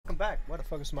back. Where the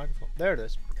fuck is the microphone? There it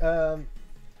is.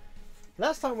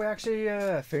 Last time we actually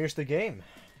finished the game,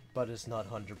 but it's not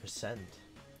 100%.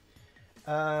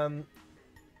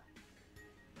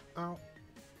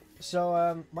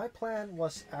 My plan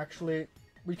was actually,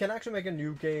 we can actually make a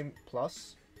new game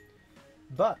plus,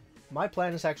 but my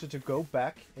plan is actually to go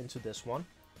back into this one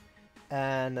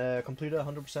and complete it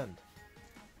 100%.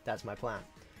 That's my plan.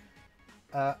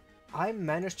 I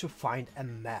managed to find a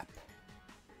map,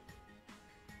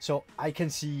 so I can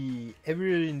see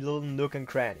every little nook and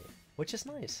cranny, which is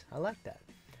nice. I like that.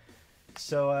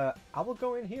 So I will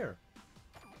go in here.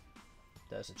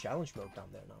 There's a challenge mode down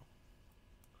there now.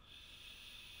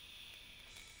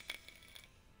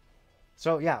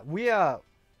 So yeah, we are...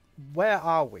 Where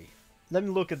are we? Let me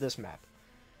look at this map.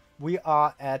 We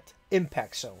are at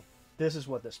Impact Zone. This is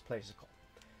what this place is called.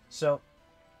 So,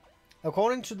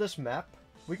 according to this map,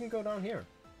 we can go down here.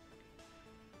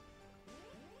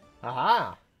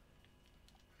 Aha!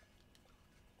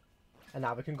 And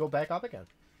now we can go back up again.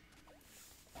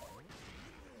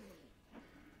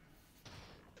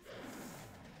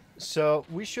 So,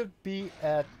 we should be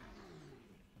at...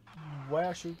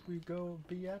 Where should we go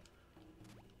be at?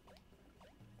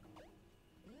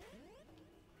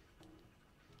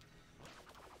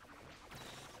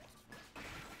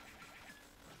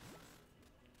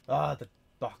 Ah, the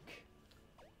duck.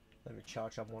 Let me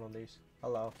charge up one of these.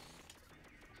 Hello.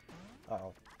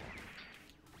 Uh-oh.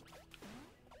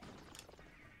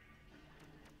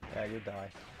 Yeah, you die.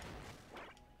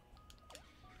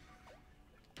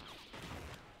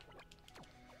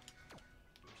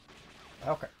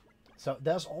 Okay. So,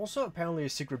 there's also apparently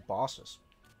secret bosses.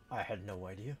 I had no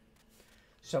idea.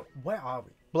 So, where are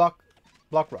we? Block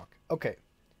rock. Okay.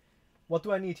 What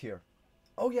do I need here?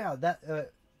 Oh yeah, that,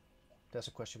 there's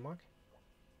a question mark.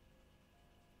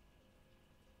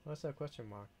 What's that question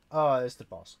mark? Oh, it's the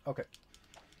boss. Okay.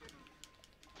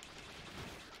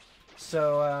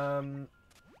 So,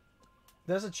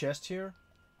 there's a chest here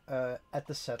at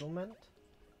the settlement.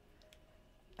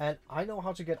 And I know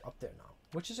how to get up there now,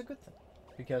 which is a good thing.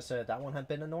 Because that one had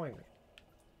been annoying me.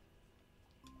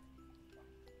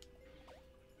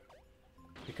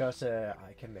 Because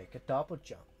I can make a double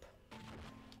jump.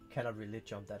 Can I really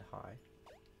jump that high?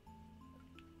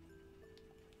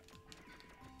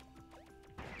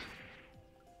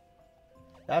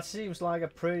 That seems like a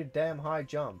pretty damn high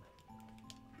jump.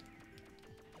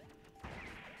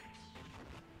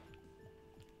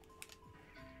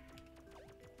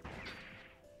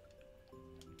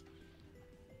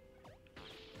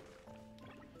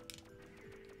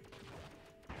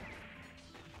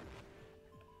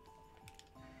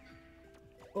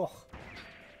 Ugh.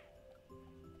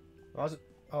 Was it?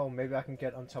 Oh, maybe I can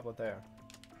get on top of there.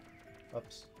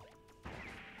 Oops.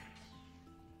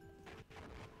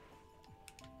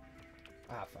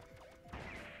 Ah, fuck.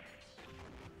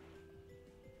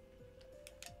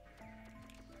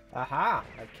 Aha!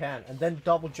 I can. And then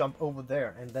double jump over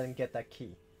there and then get that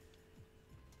key.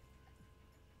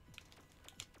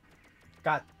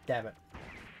 God damn it.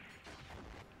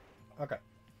 Okay.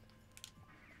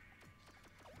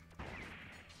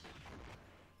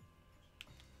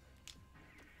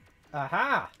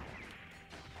 Aha!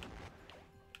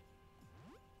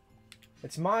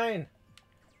 It's mine!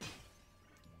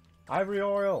 Ivory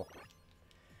oil!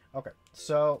 Okay,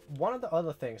 so one of the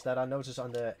other things that I noticed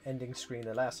on the ending screen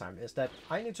the last time is that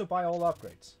I need to buy all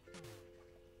upgrades.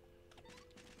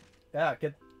 Yeah,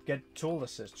 get tool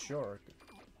assist, sure.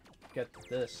 Get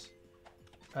this.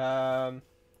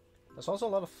 There's also a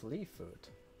lot of flea food.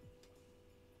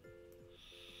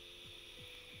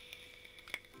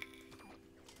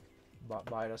 But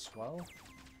might as well.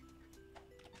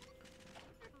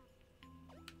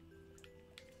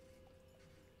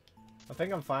 I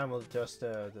think I'm fine with just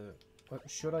the...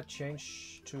 Should I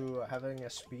change to having a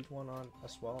speed one on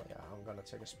as well? Yeah, I'm gonna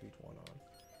take a speed one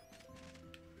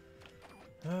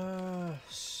on.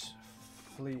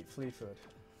 Flea food.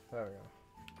 There we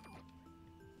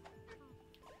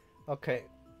go. Okay.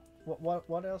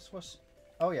 What else was...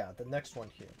 Oh yeah, the next one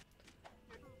here.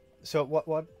 So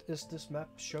what is this map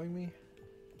showing me?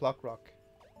 Block rock.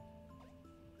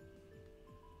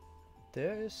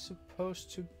 There is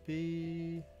supposed to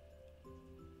be...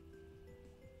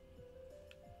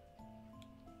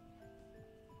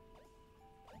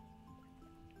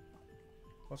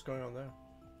 What's going on there?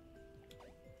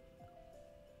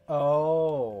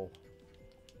 Oh.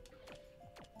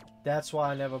 That's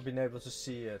why I never been able to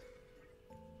see it.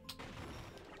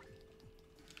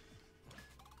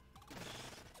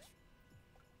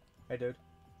 Hey dude,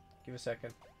 give a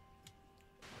second.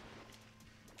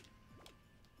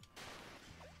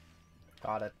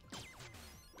 Got it.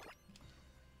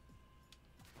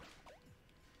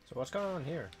 So what's going on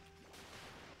here?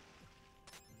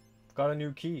 Got a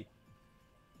new key.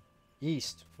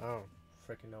 East. I don't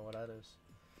freaking know what that is.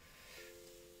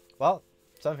 Well,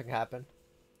 something happened.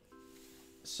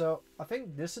 So I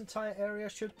think this entire area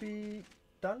should be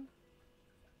done.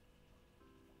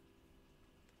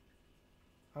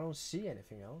 I don't see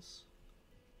anything else.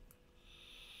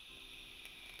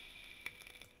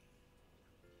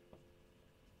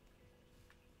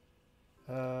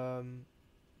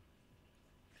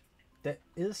 There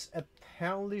is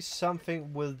apparently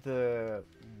something with the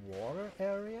water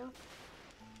area.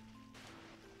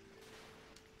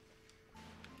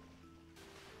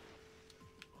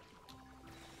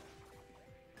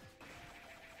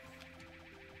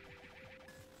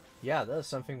 Yeah, there's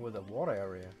something with the water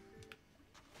area.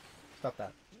 Stop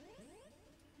that.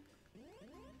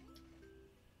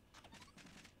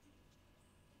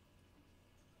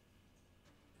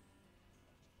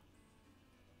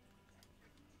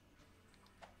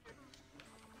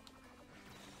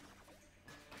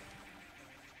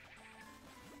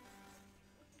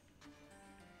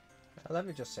 Let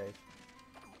me just save.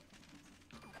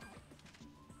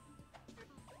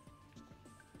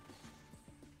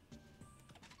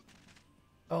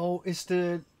 Oh, is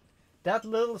that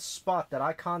little spot that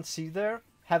I can't see there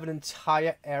have an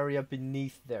entire area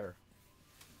beneath there?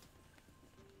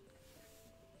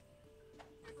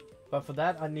 But for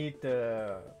that I need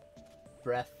the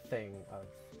breath thing, I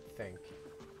think.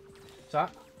 So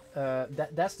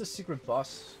that's the secret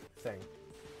boss thing.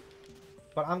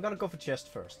 But I'm gonna go for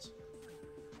chest first.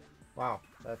 Wow,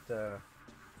 that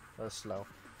was slow.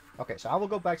 Okay, so I will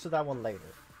go back to that one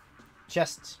later.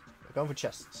 Chests. We're going for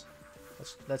chests.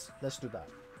 Let's do that.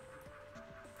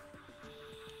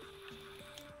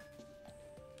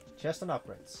 Chest and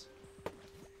upgrades.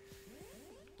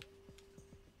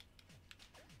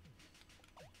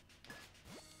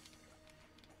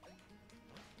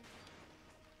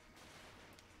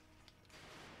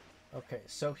 Okay,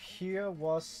 so here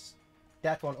was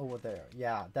that one over there.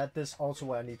 Yeah, that is also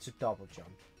where I need to double jump.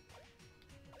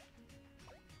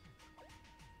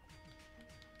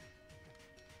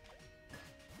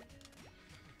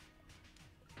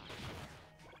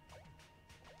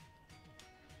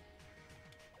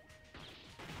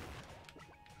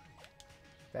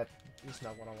 That is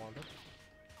not what I wanted.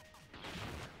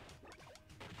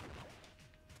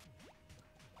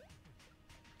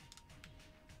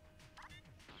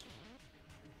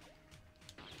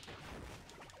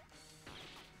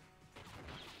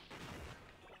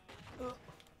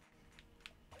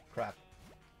 Crap.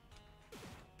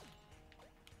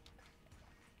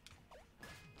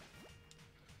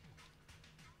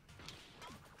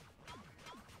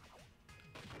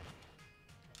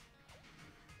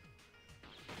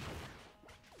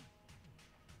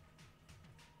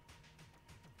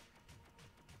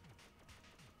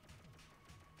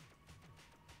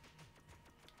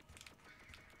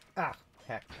 Ah,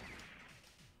 heck.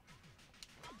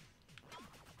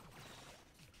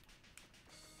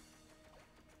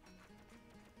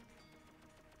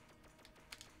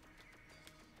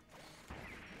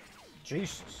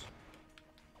 Jesus.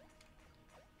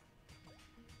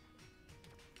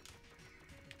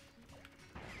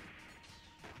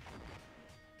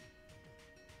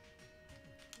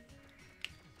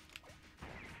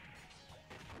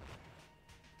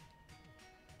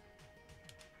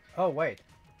 Oh, wait.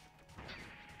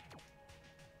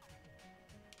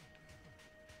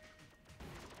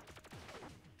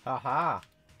 Haha.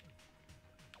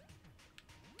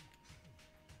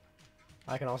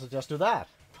 I can also just do that.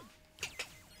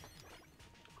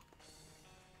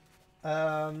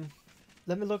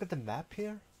 Let me look at the map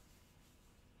here.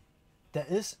 There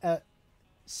is a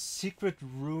secret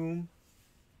room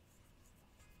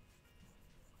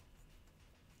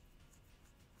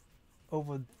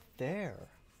over there.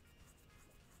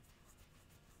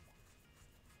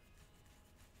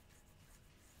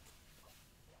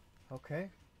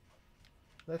 Okay.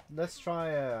 Let's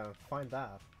try find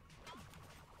that.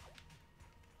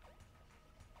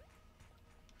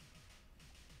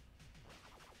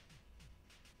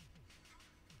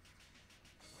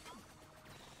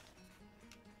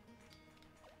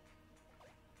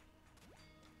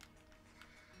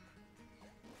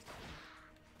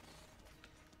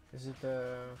 Is it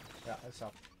yeah, it's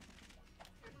up.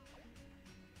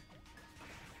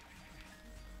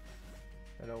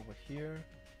 And over here.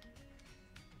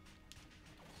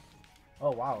 Oh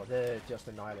wow, they just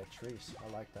annihilate trees.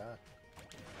 I like that.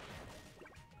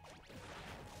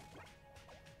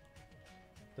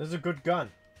 This is a good gun.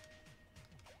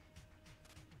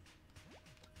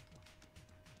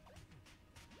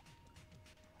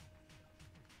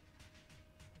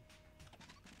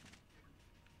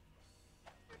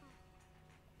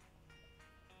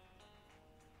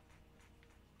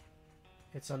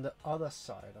 It's on the other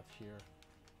side of here.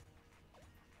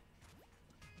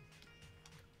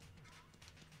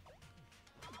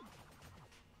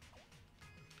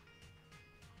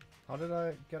 How did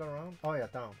I get around? Oh yeah,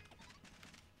 down.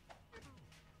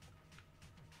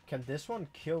 Can this one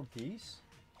kill these?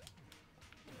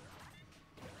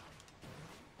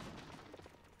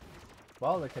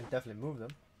 Well, they can definitely move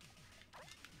them.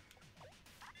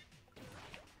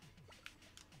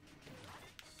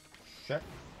 Shit.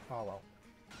 Oh well.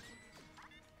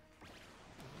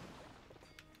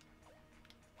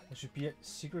 There should be a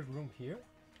secret room here.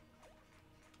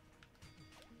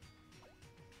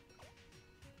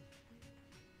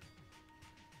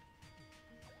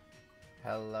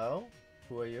 Hello?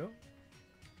 Who are you?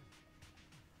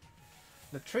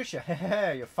 Latricia,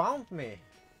 hehe, you found me.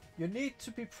 You need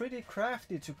to be pretty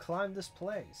crafty to climb this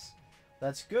place.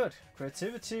 That's good.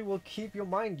 Creativity will keep your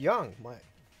mind young. My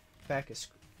back is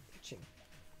itching.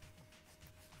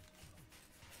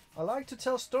 I like to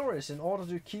tell stories in order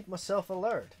to keep myself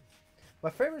alert. My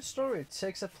favorite story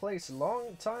takes a place a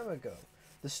long time ago.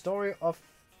 The story of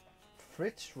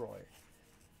Fitzroy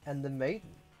and the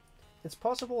Maiden. It's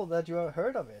possible that you have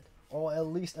heard of it, or at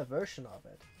least a version of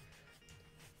it.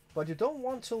 But you don't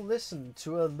want to listen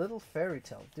to a little fairy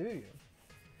tale, do you?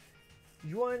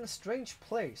 You are in a strange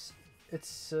place.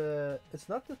 It's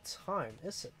not the time,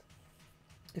 is it?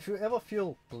 If you ever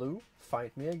feel blue,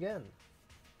 find me again.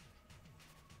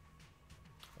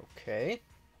 Okay.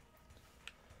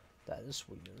 That is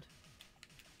weird.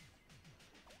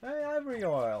 Hey, ivory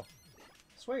oil.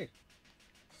 Sweet.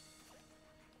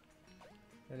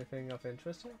 Anything of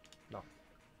interest here? No.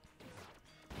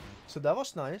 So that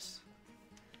was nice.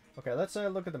 Okay, let's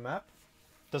look at the map.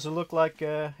 Does it look like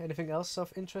anything else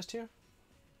of interest here?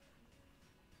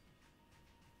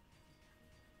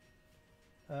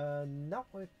 No,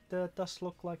 it does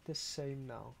look like the same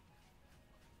now.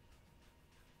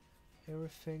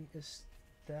 Everything is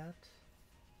that.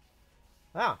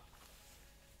 Ah!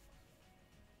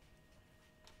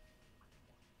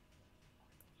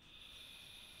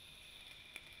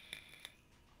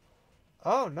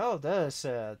 Oh no, there's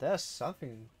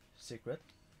something secret.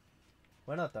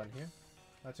 We're not done here.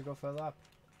 I have to go further up.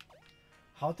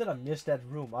 How did I miss that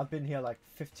room? I've been here like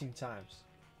 15 times.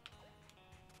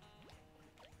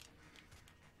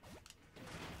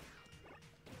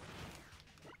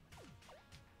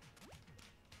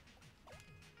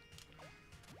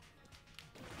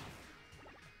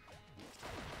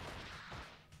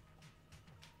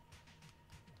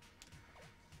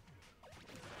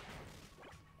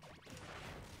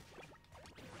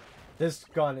 This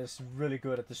gun is really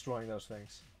good at destroying those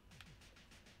things.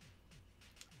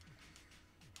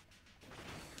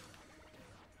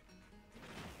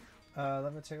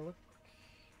 Let me take a look.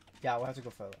 Yeah, we'll have to go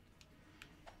further.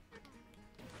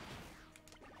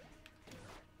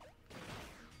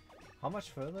 How much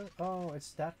further? Oh,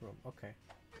 it's that room. Okay.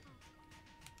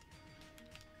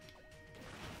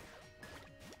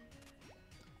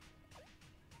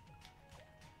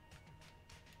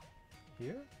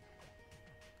 Here?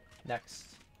 Next.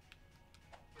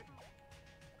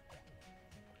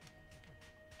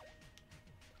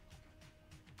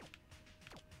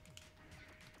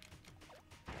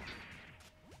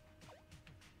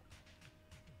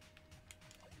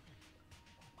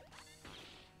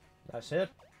 That's it.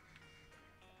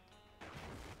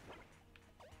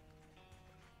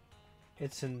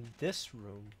 It's in this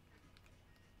room.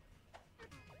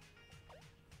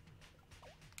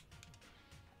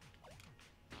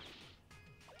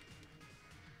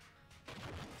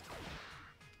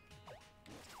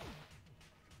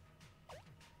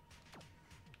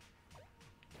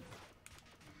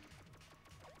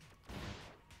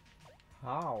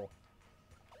 How?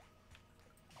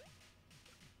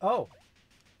 Oh!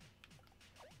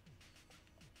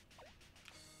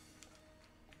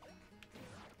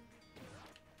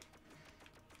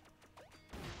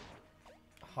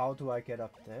 How do I get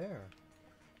up there?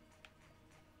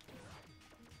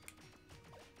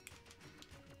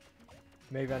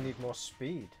 Maybe I need more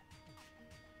speed.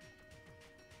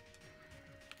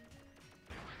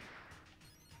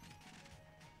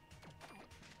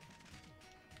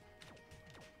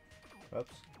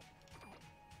 Oops.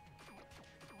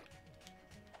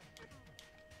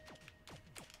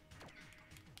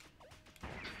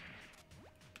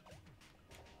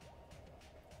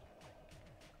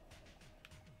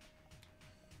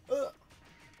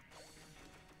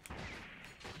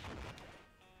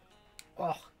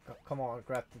 Oh, come on,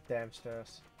 grab the damn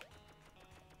stairs.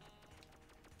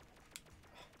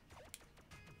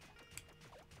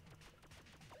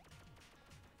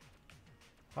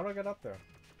 How do I get up there?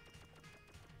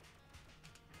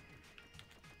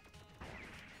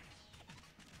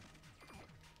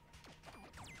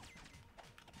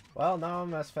 Well, now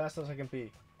I'm as fast as I can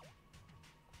be.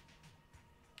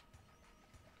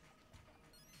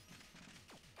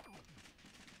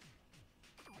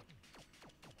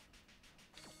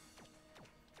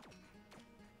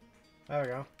 There we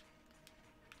go.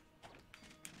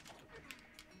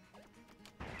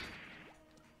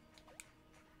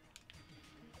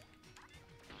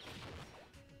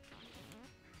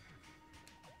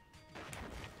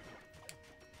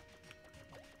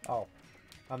 Oh,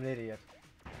 I'm an idiot.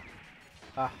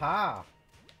 Aha!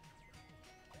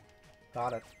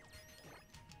 Got it.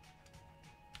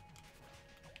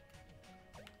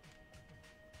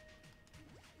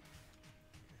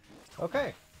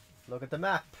 Okay, look at the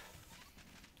map.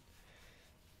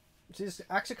 It's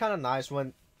actually kind of nice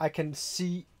when I can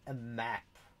see a map.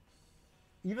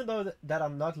 Even though that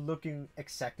I'm not looking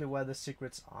exactly where the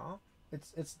secrets are,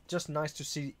 it's just nice to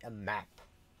see a map.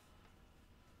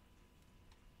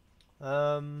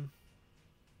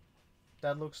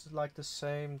 That looks like the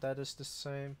same, that is the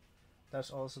same,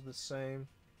 that's also the same.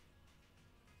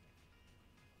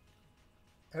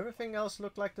 Everything else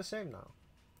look like the same now.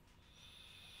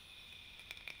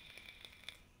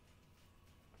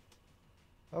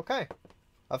 Okay,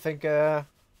 I think we're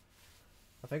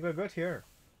good here.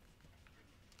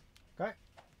 Okay.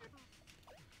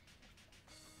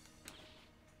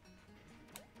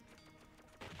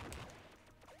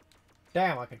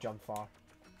 Damn, I can jump far.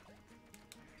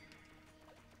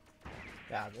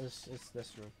 Yeah, it's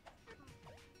this room.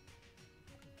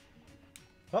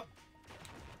 Up.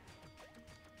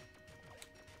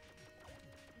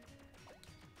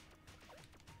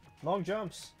 Long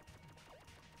jumps.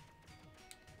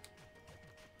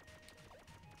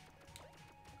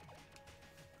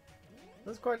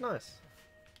 That's quite nice.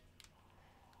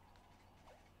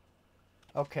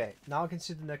 Okay, now I can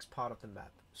see the next part of the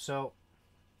map. So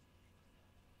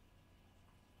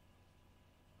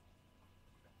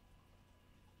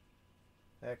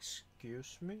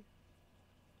excuse me?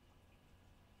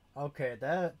 Okay,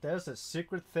 there's a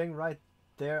secret thing right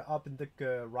there up in the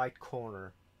right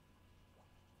corner.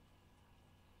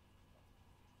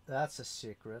 That's a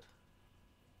secret.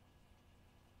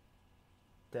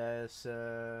 There's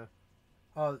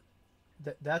oh,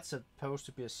 that's supposed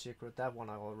to be a secret. That one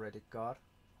I already got.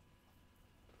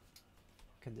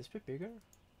 Can this be bigger?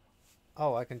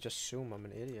 Oh, I can just zoom. I'm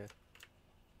an idiot.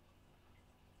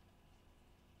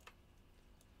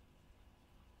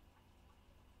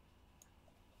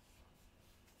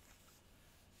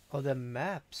 Oh, the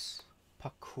maps.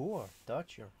 Parkour.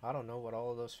 Dodger. I don't know what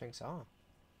all of those things are.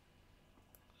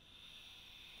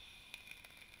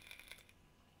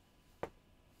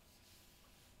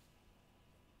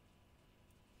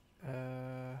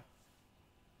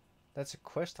 That's a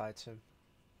quest item.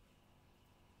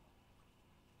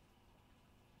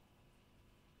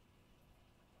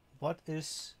 What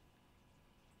is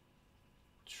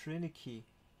Trinity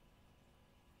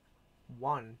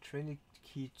 1, Trinity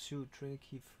 2,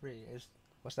 Trinity 3?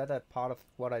 Was that a part of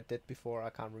what I did before? I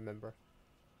can't remember.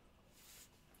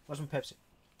 What's some Pepsi?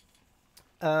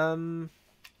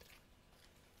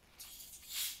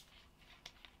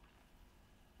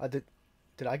 I did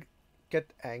I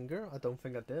get anger? I don't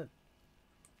think I did.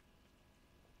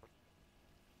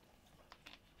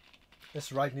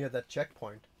 It's right near that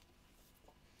checkpoint.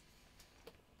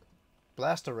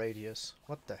 Blaster radius.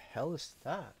 What the hell is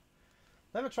that?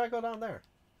 Let me try go down there.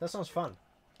 That sounds fun.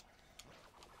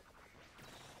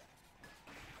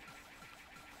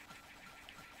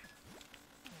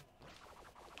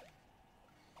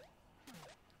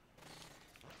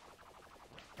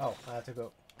 Oh, I had to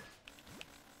go.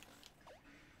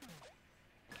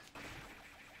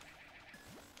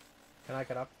 Can I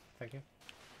get up? Thank you.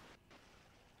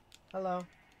 Hello.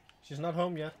 She's not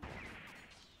home yet.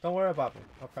 Don't worry about me.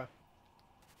 Okay.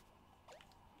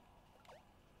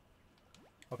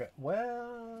 Okay,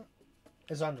 where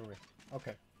is under me?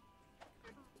 Okay.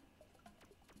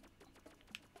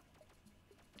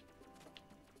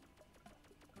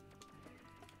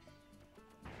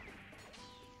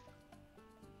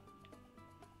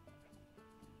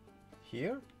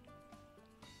 Here?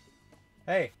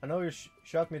 Hey, I know you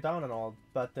shot me down and all,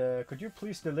 but could you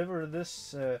please deliver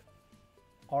this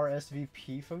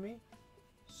RSVP for me?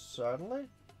 Certainly.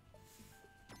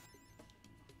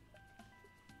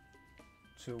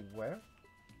 To where?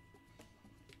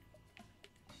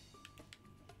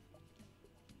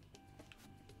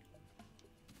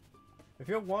 If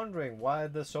you're wondering why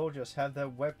the soldiers have their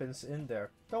weapons in there,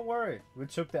 don't worry, we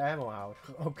took the ammo out.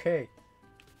 Okay.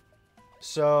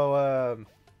 So,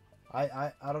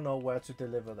 I don't know where to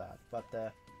deliver that, but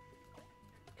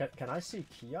can I see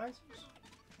key items?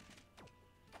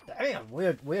 Damn,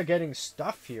 we're getting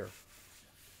stuff here.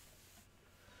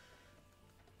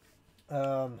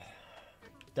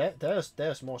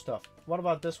 There's more stuff. What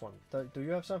about this one? Do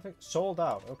you have something? Sold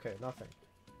out. Okay, nothing.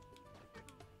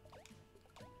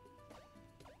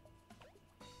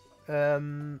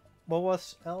 What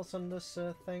was else on this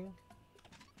thing?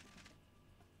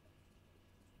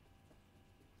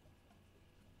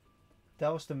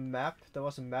 That was the map. There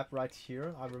was a map right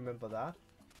here. I remember that.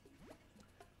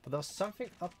 But there was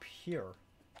something up here.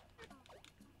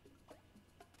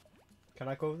 Can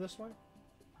I go this way?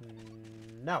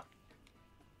 No.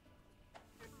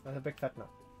 That's a big fat no.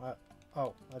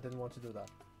 Oh, I didn't want to do that.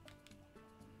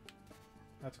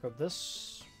 I have to go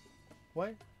this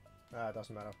way? Ah, it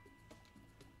doesn't matter.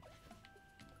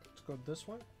 Let's go this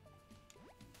way.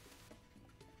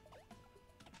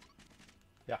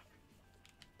 Yeah.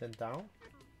 Then down.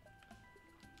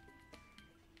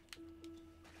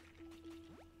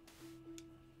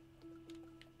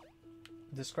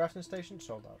 This crafting station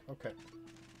sold out. Okay.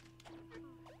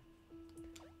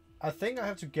 I think I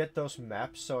have to get those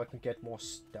maps so I can get more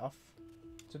stuff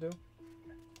to do.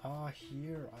 Ah,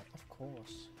 here, of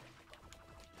course.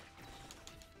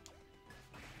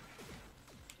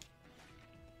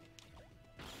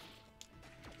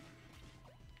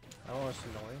 Oh, it's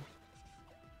annoying.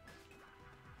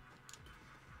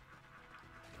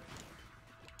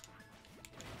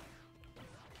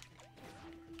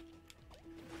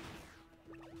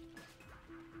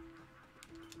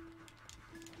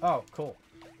 Oh, cool.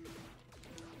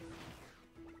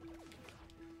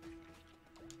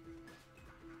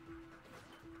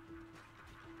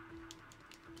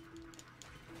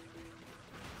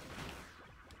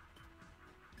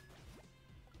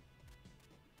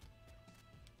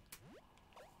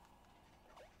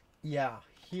 Yeah,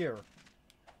 here.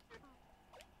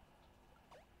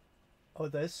 Oh,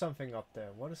 there's something up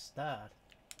there. What is that?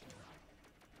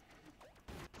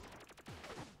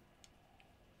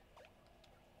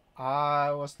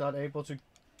 I was not able to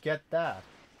get that.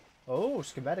 Oh,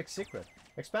 schematic secret.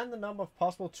 Expand the number of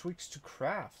possible tweaks to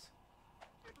craft.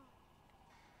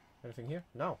 Anything here?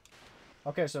 No.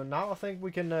 Okay, so now I think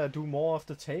we can do more of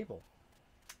the table.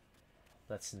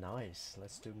 That's nice.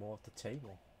 Let's do more of the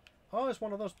table. Oh, it's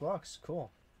one of those blocks.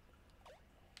 Cool.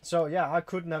 So, yeah, I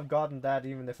couldn't have gotten that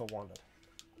even if I wanted.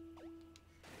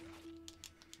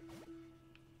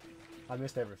 I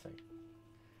missed everything.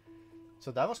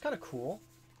 So that was kind of cool.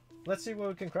 Let's see what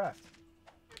we can craft.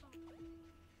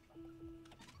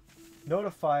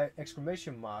 Notify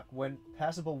exclamation mark when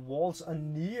passable walls are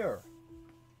near.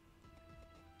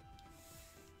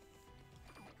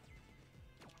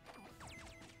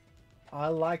 I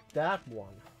like that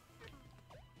one.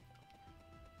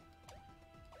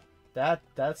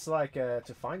 That's like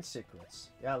to find secrets.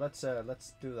 Yeah, let's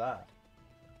do that.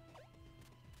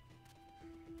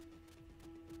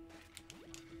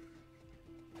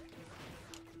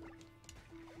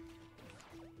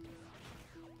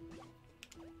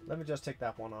 Let me just take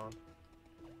that one on.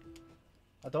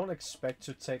 I don't expect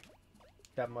to take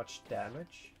that much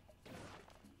damage,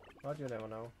 but you never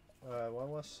know. What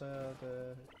was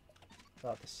the...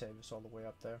 Oh, the save is all the way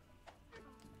up there.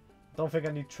 Don't think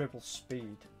I need triple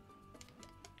speed.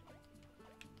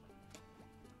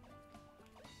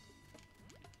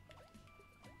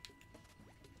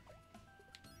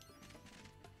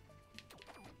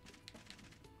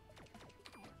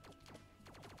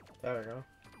 There we go.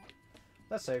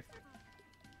 That's safe.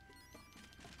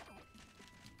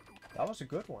 That was a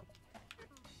good one.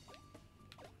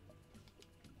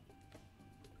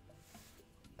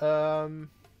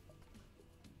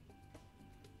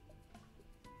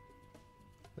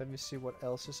 Let me see what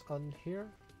else is on here.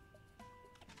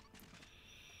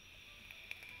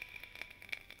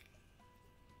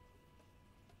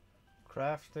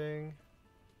 Crafting.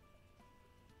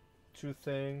 2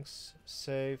 things.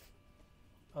 Save.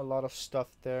 A lot of stuff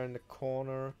there in the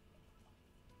corner.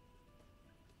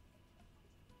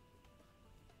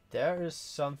 There is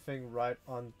something right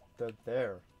under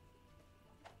there.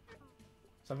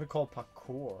 Something called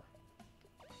parkour.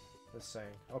 It's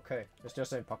saying. Okay, it's just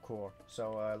saying parkour.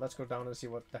 So let's go down and see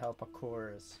what the hell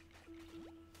parkour is.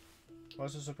 What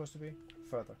is it supposed to be?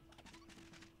 Further.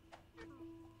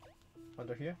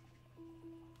 Under here?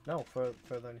 No,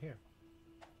 further in here.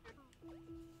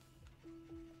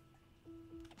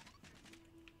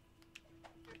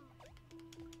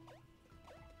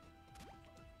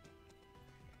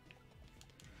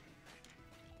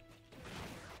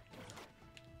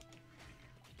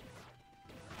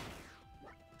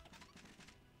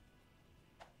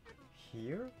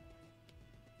 Here?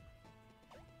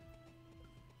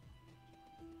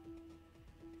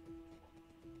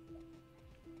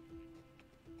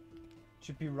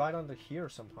 Should be right under here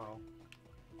somehow.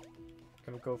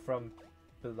 Can we go from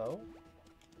below?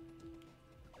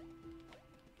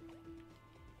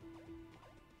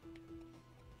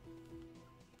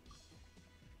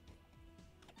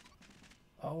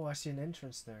 Oh, I see an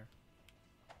entrance there.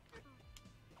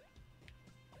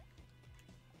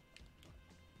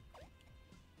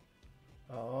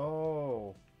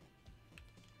 Oh.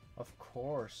 Of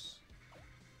course.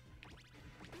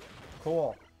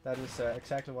 Cool. That is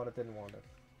exactly what I didn't want it.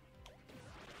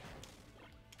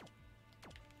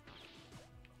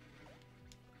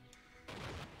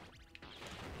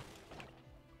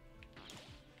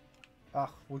 Ah,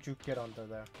 would you get under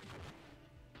there?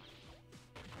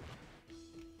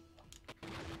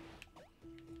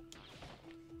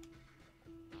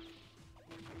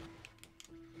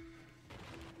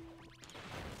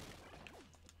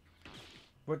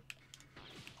 Would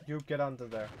you get under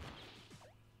there?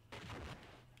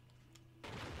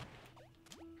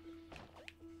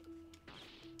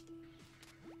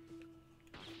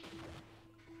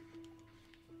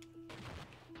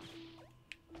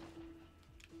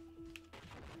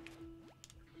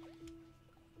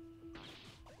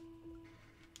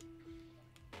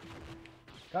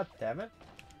 God damn it.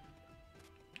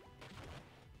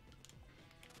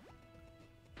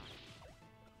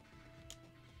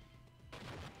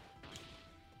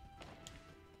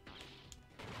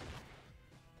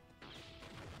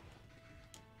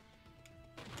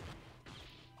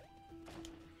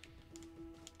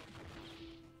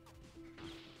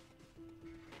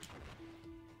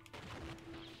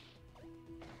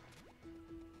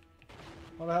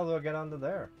 How the hell do I get under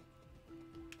there?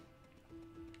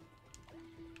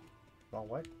 Wrong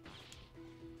way.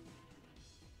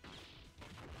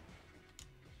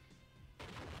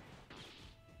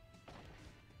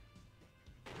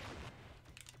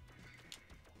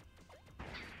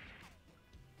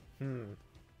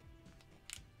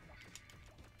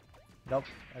 Nope,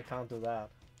 I can't do that.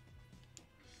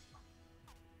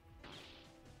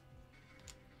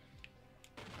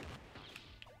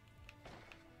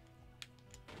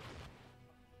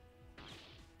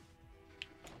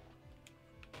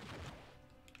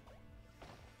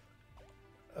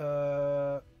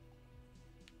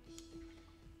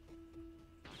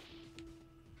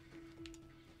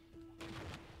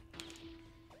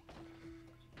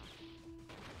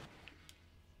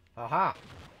 Aha!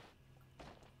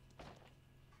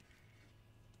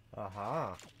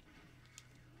 Aha!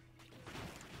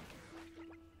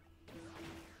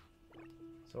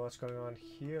 So what's going on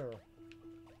here?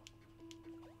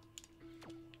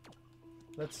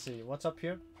 Let's see, what's up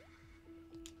here?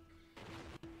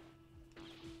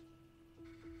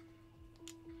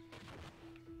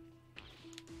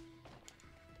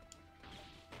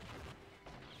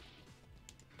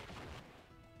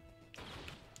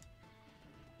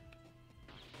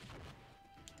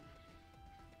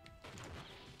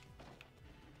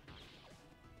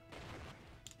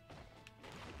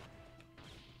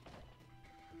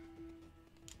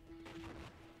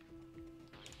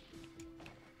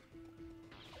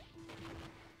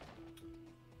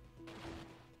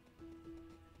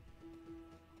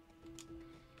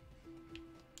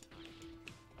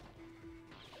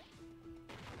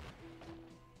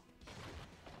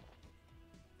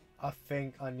 I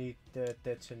think I need the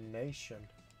detonation.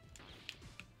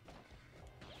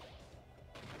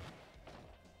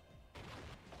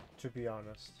 To be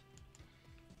honest.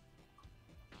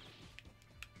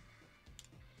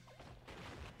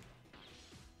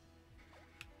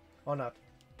 Or not.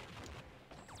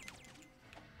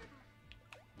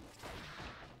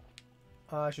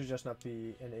 I should just not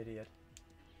be an idiot.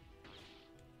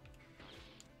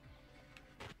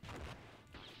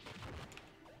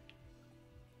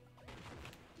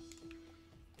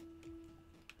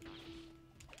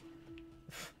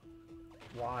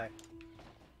 Why?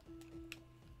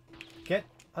 Get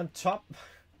on top.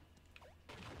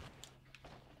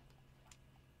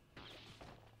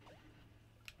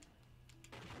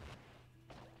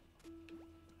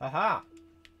 Aha!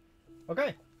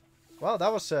 Okay. Well,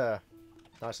 that was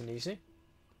nice and easy.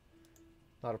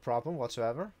 Not a problem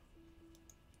whatsoever.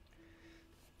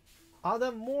 Are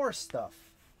there more stuff?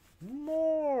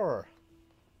 More!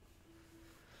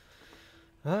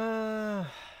 Hmm?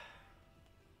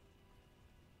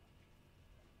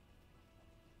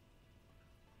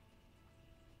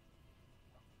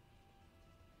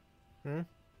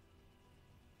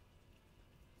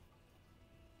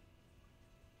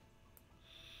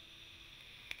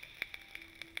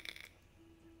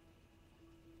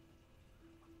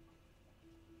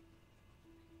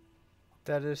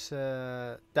 That is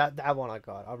that one I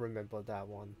got. I remember that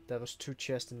one. There was 2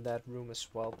 chests in that room as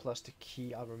well, plus the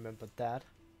key. I remember that.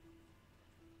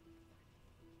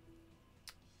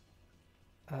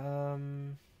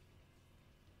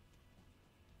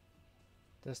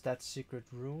 There's that secret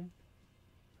room.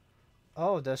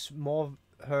 Oh, there's more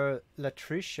her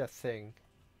Latricia thing.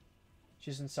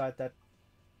 She's inside that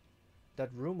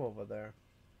room over there.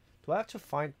 Do I have to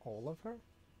find all of her?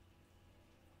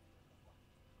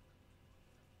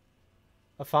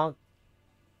 I found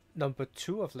number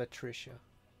 2 of Latricia.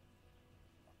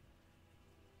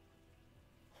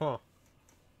 Huh.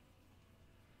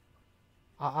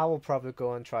 I will probably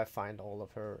go and try find all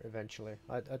of her eventually.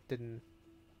 I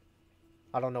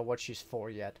don't know what she's for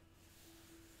yet.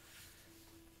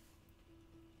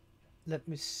 Let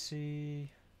me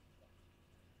see.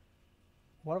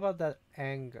 What about that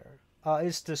anger?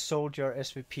 It's the soldier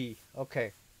SVP.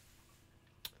 Okay.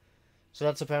 So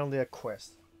that's apparently a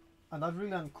quest. I'm not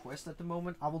really on quest at the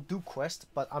moment. I will do quest,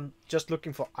 but I'm just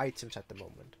looking for items at the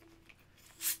moment.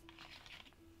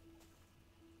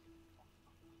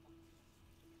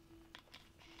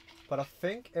 But I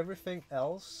think everything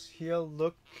else here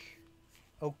look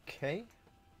okay.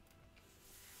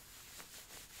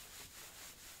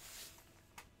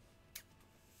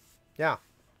 Yeah.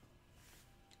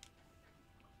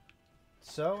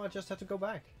 So I just have to go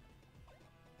back.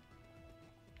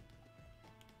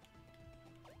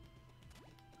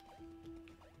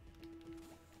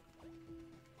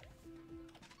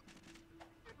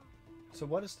 So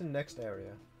what is the next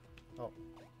area? Oh,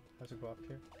 I have to go up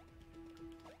here.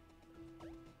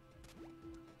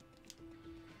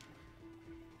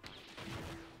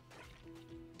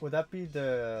 Would that be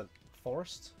the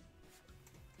forest?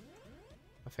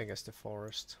 I think it's the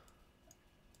forest.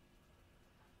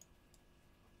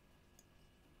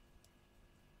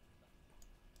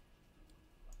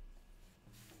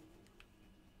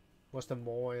 Was there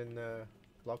more in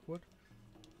Lockwood?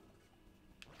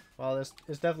 Well, it's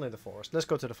definitely the forest. Let's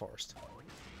go to the forest.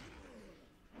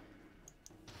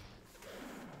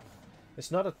 It's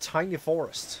not a tiny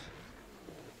forest.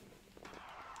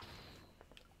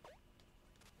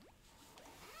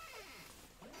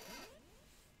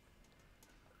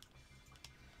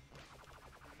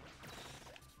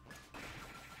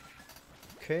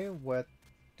 Okay, where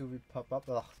do we pop up?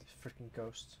 Ugh, this freaking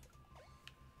ghost.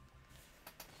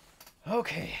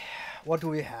 Okay, what do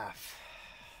we have?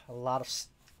 A lot of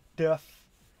stuff.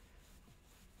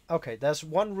 Okay, there's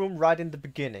one room right in the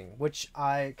beginning, which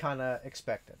I kinda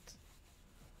expected.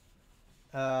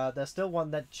 There's still one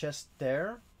that just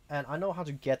there, and I know how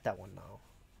to get that one now.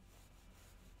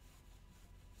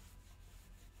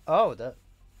 Oh, that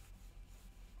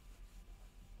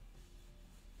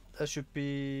should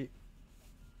be...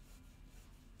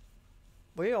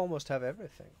 We almost have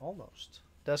everything, almost.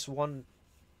 There's one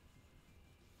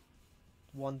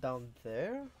down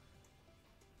there.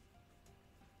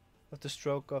 With the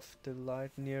stroke of the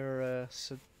light near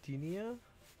Sardinia.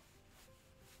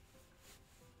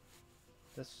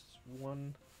 There's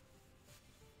one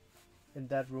in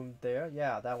that room there.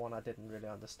 Yeah, that one I didn't really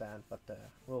understand, but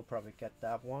we'll probably get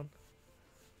that one.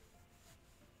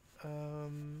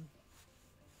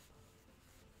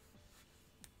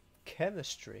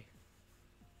 Chemistry.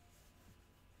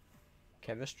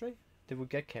 Chemistry? Did we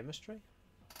get chemistry?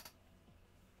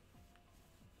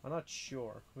 I'm not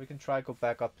sure. We can try go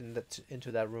back up in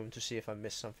into that room to see if I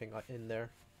missed something in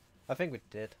there. I think we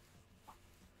did.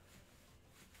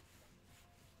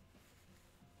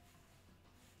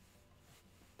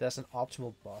 There's an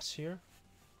optimal boss here.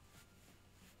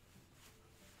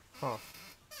 Huh.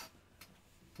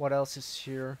 What else is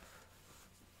here?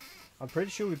 I'm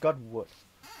pretty sure we got wood.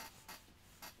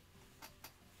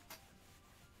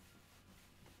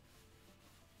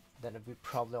 Then we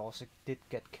probably also did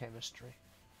get chemistry.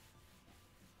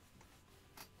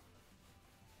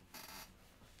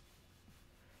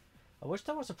 I wish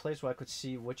there was a place where I could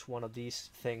see which one of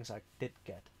these things I did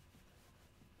get.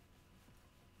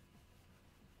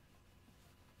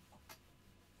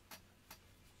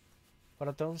 But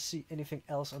I don't see anything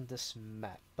else on this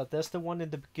map. But there's the one in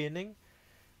the beginning,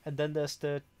 and then there's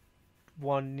the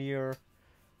one near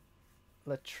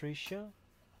Latricia.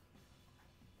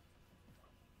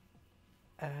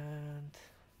 And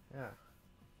yeah.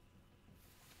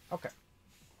 Okay.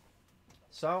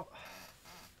 So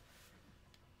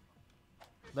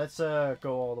let's go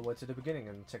all the way to the beginning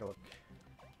and take a look.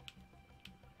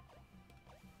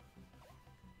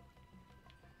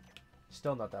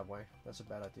 Still not that way. That's a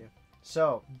bad idea.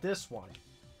 So this one.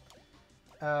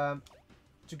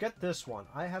 To get this one,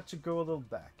 I have to go a little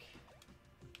back.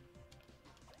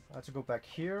 I have to go back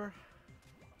here.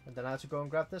 And then I have to go and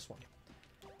grab this one.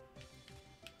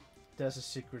 There's a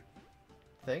secret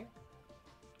thing.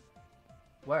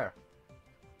 Where?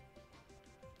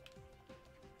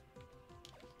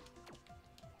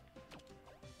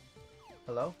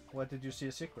 Hello? Where did you see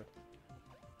a secret?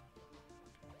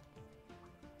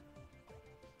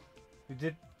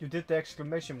 You did the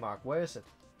exclamation mark. Where is it?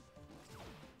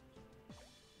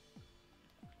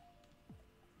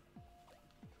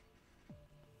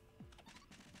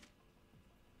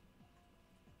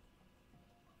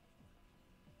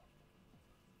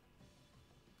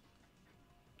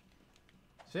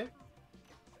 See?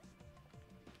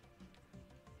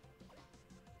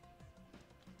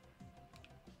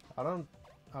 I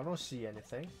don't see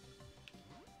anything.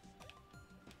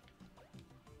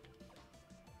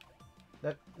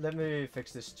 Let me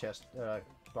fix this chest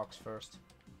box first.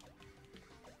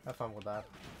 Have fun with that.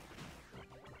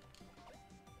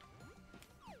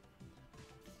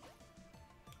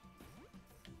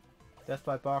 Death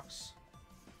by box.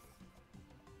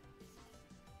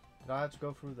 Did I have to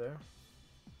go through there?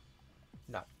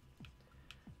 No.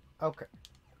 Okay.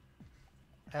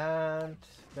 And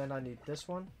then I need this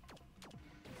one.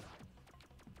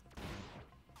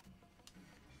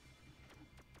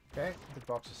 Okay, the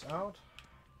box is out.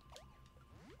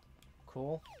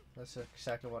 Cool. That's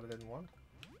exactly what I didn't want.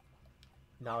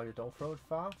 Now you don't throw it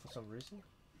far for some reason.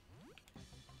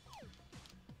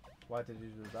 Why did you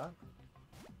do that?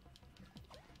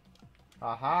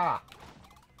 Aha!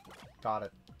 Got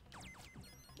it.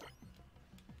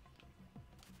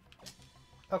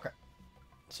 Okay.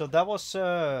 So that was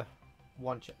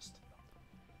one chest.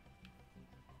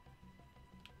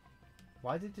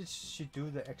 Why did she do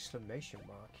the exclamation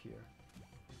mark here?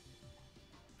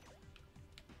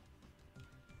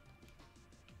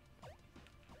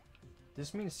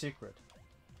 This means secret.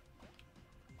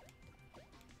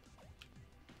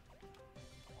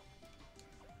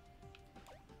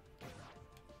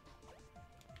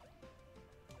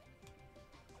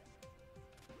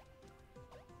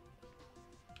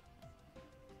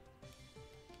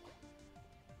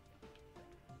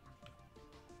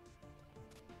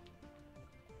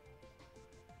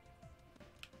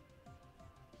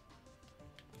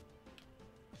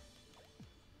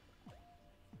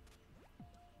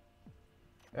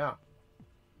 Yeah.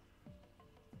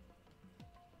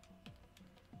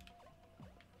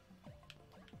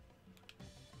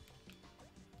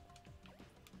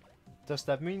 Does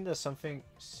that mean there's something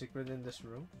secret in this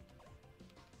room?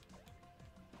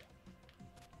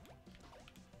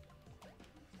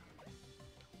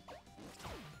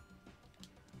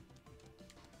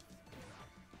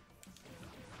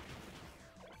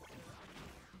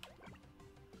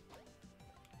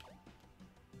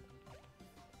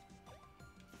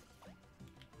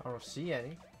 I don't see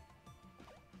any.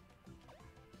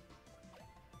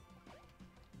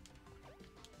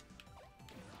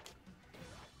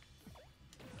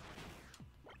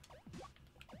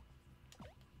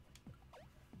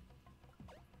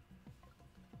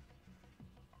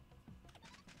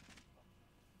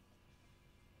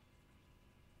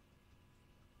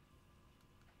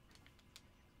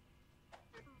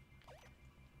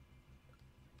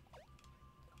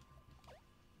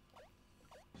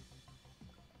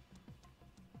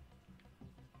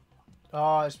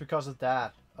 Oh, it's because of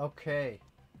that. Okay.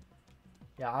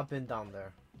 Yeah, I've been down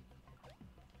there.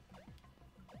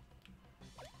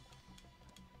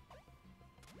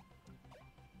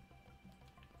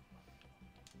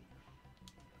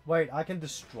 Wait, I can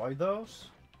destroy those?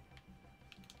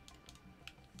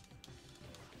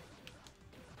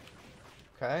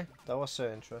 Okay, that was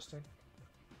interesting.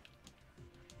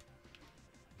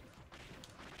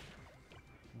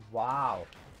 Wow.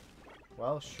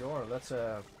 Well, sure, let's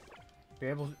be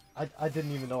able to... I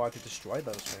didn't even know I could destroy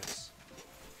those things.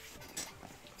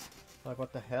 Like,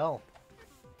 what the hell?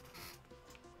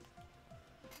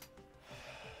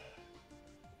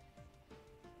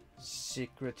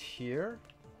 Secret here?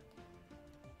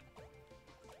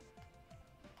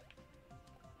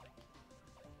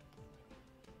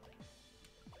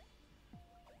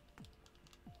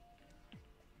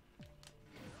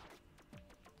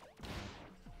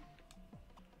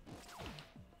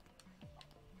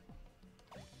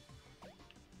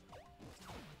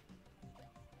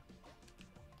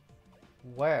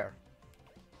 Where?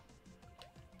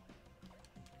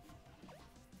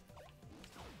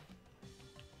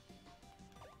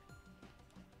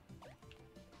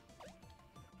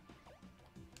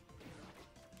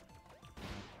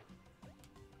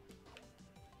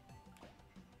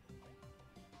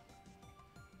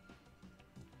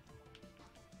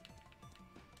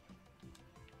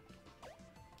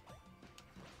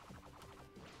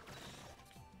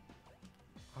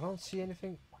 I don't see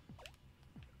anything.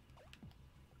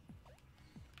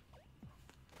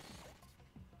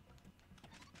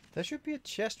 There should be a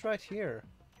chest right here.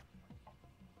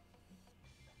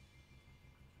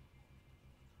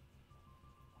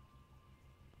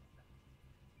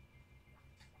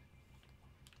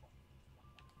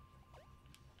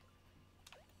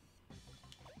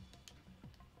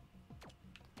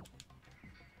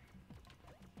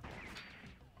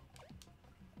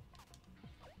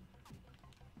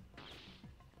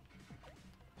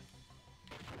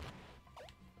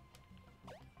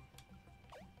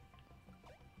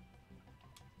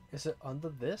 Is it under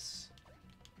this?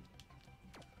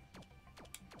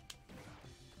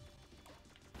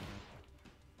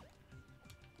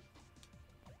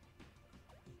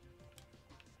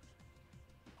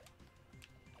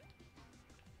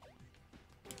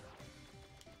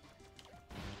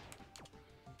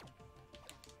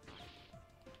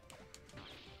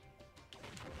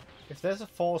 If there's a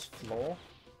false floor,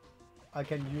 I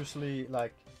can usually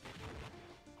like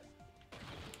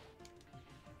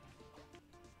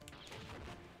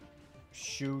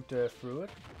shoot through it.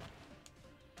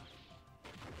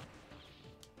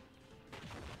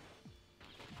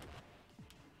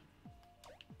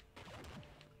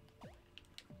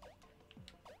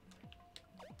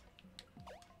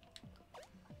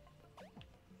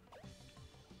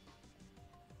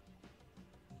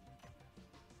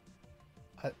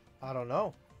 I don't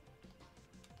know.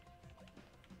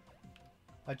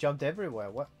 I jumped everywhere.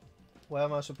 What? Where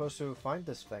am I supposed to find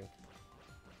this thing?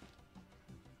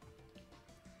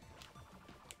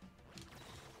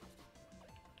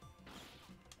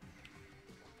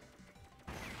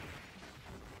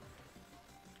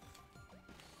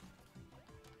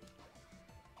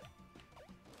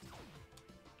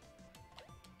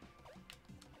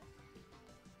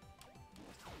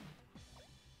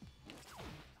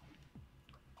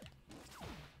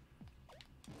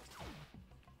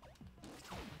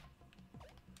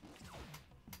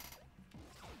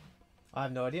 I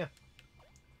have no idea.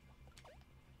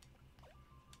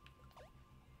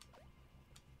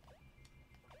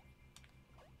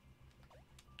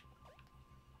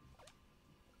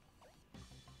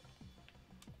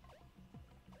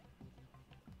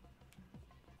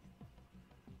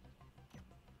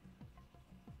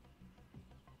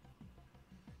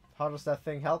 How does that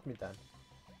thing help me then?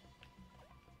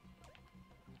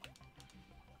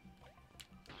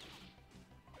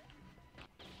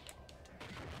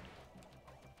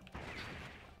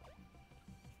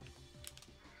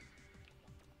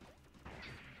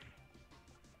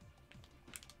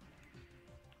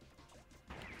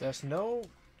 There's no...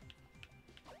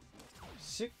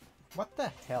 Sick... What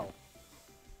the hell?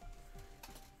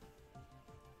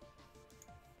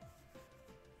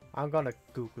 I'm gonna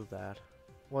Google that.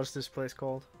 What's this place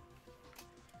called?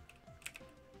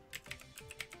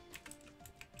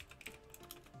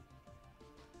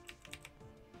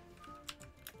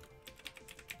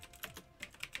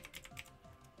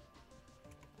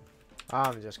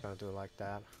 I'm just gonna do it like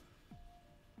that.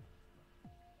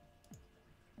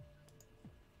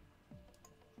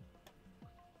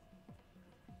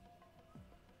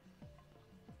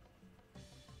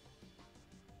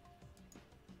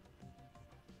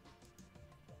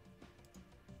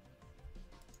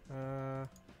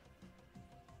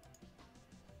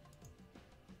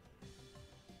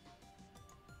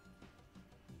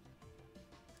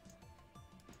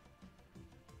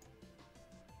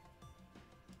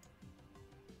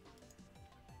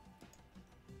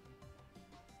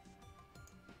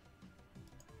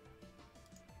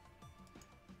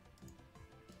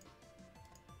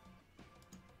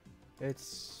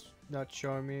 It's not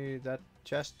showing me that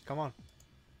chest. Come on.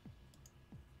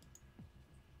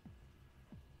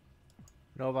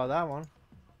 Know about that one.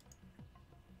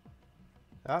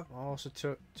 Yep, I also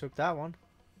took that one.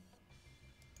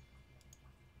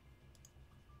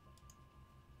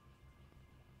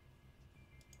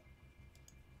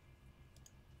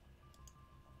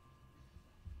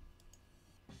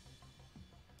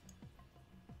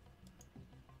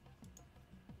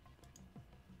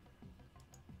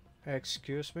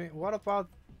 Excuse me, what about...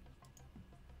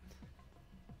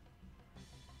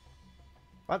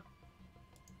 What?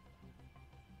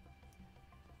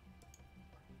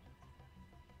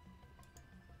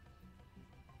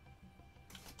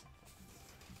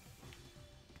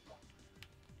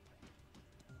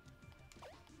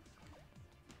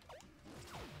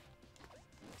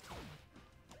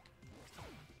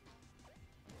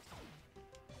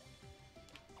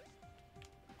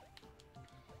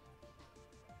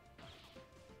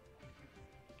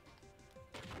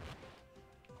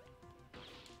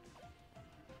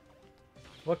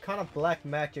 What kind of black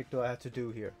magic do I have to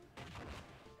do here?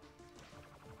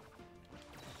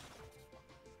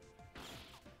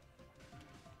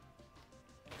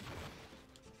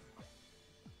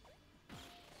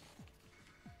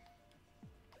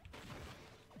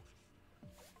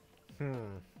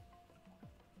 Hmm.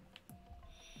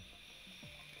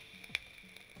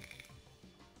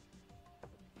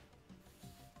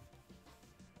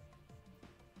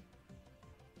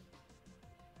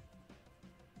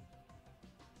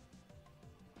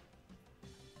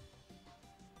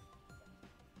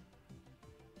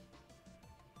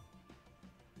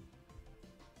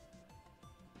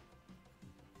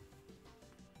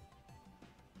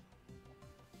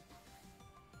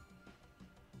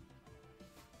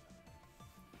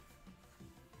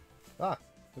 Ah,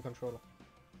 the controller.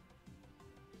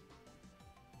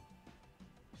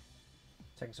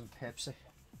 Taking some Pepsi.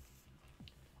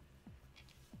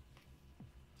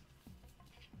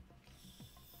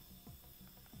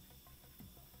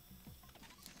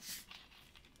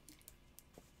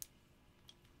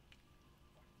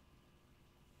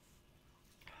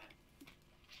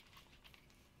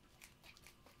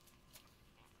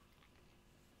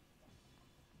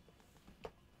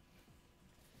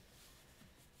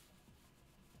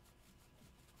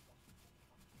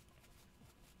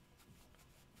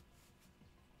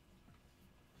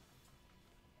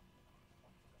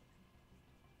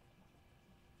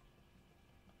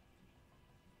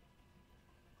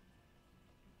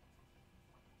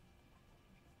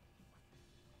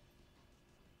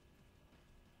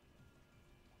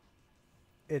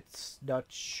 It's not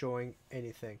showing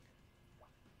anything.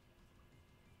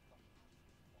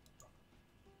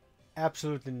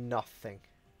 Absolutely nothing.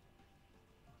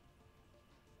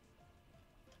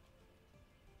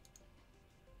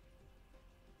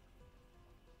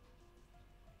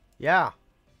 Yeah.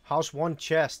 House 1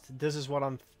 chest. This is what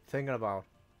I'm thinking about.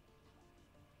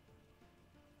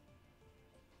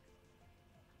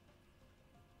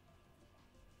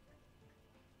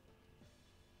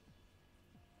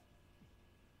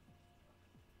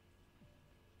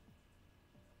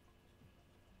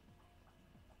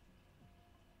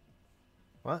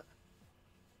 What?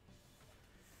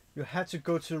 You had to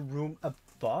go to the room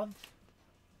above?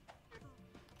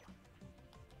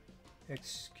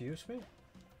 Excuse me?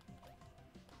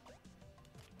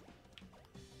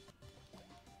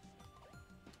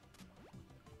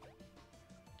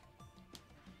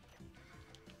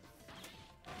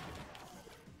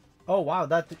 Oh wow,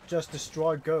 that just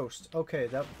destroyed Ghost. Okay,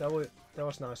 that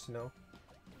was nice to know.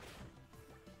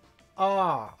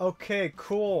 Ah, okay,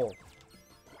 cool.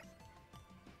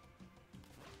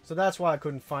 So that's why I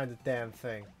couldn't find the damn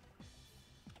thing.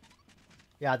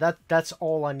 Yeah, that's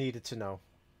all I needed to know.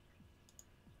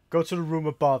 Go to the room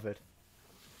above it.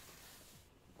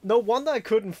 No wonder I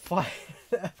couldn't find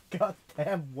that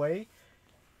goddamn way.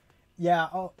 Yeah,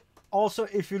 also,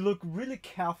 if you look really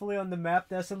carefully on the map,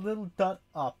 there's a little dot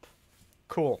up.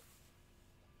 Cool.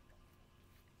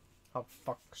 How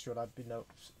fuck should I be no?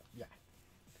 Yeah.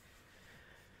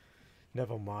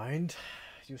 Never mind.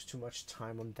 Used too much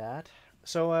time on that.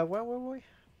 So, where were we?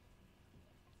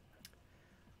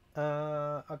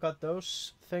 I got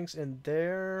those things in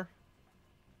there.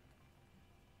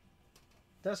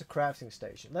 There's a crafting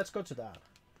station. Let's go to that.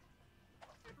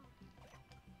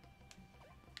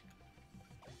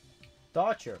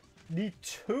 Dodger. Need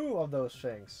 2 of those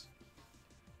things.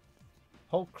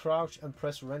 Hold crouch and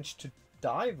press wrench to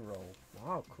dive roll.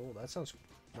 Wow, cool. That sounds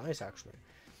nice, actually.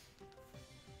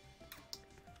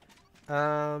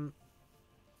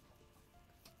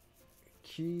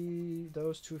 Key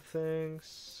those 2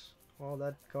 things. All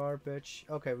that garbage.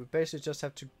 Okay, we basically just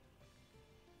have to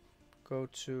go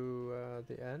to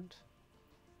the end.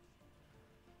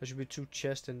 There should be 2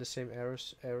 chests in the same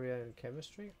area in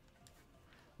chemistry.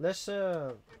 Let's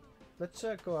go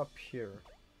up here.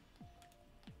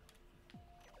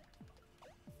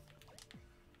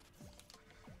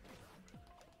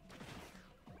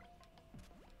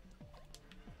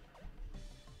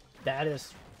 That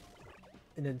is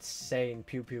an insane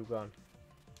pew pew gun.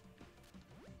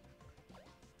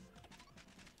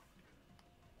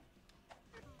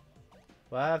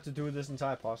 Will I have to do this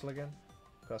entire puzzle again?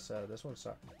 Because this one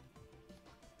sucked.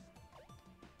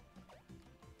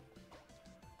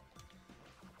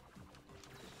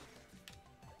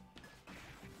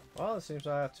 Well, it seems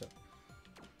I have to.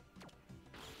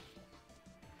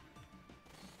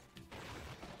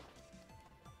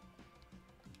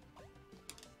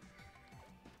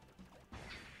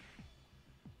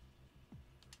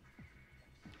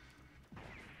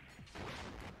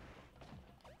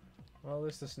 Well, at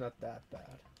least it's not that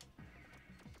bad.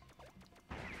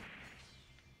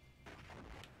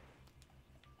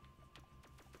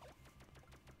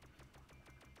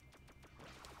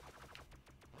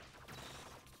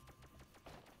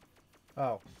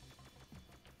 Oh.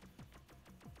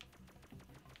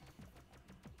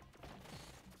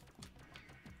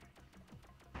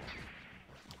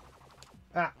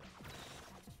 Ah.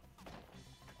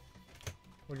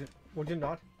 Would you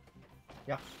not?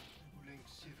 Ja.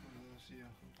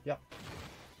 Ja.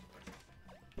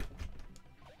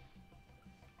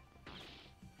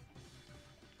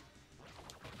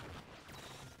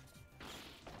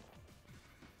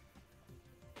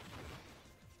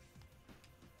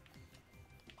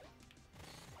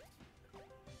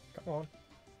 Come on.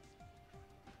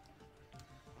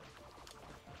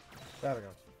 There we go.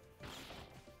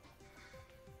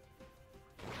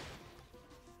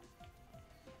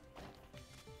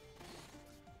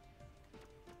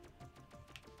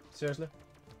 Seriously?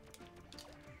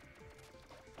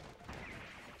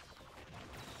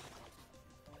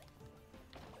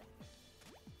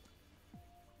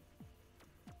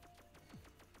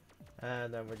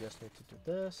 And then we just need to do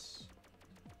this.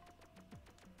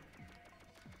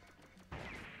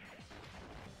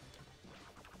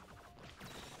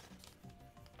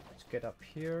 Let's get up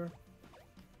here.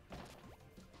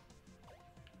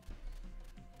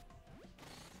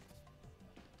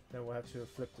 Then we'll have to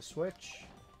flip the switch.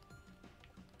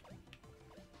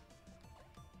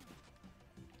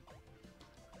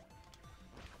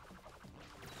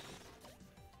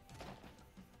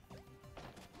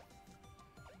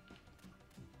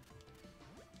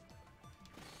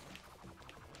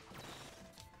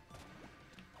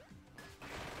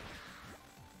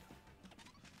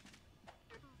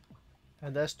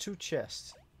 And there's 2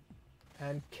 chests.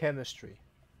 And chemistry.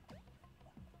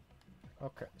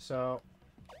 Okay, so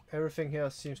everything here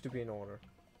seems to be in order.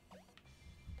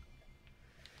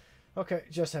 Okay,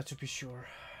 just have to be sure.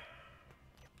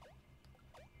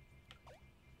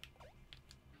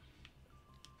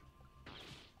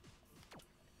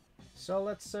 So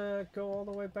let's go all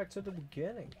the way back to the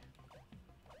beginning.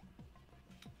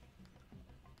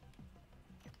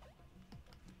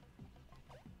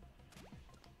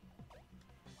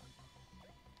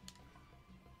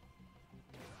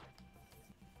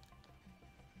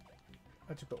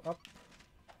 I have to go up.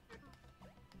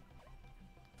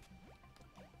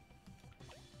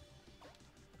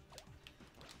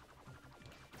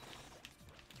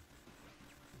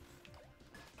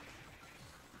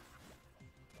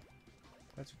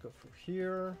 Let's go through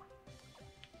here.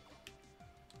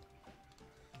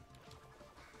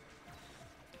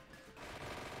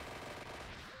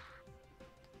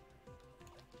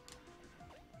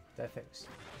 That thing's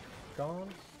gone.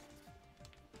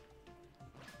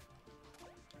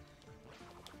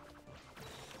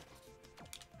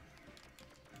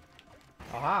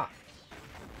 Aha!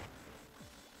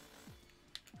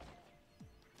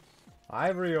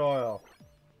 Ivory oil.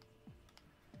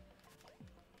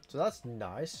 So that's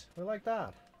nice. We like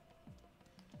that.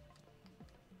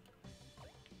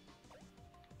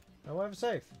 And we'll have a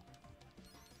safe.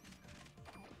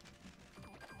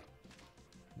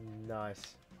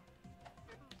 Nice.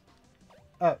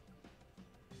 Oh.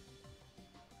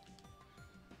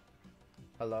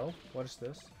 Hello? What is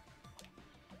this?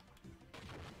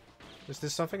 Is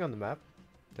this something on the map?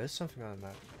 There's something on the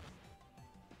map.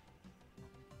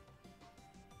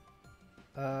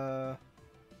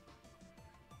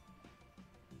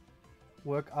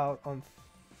 Work out on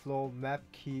floor map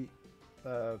key.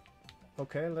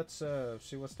 Okay, let's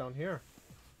see what's down here.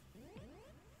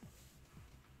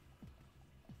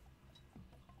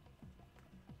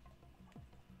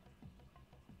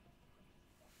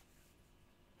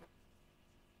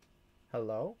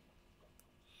 Hello?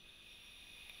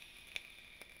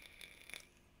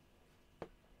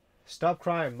 Stop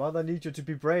crying. Mother needs you to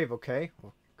be brave, okay?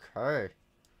 Okay.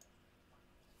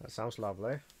 That sounds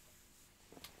lovely.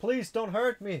 Please don't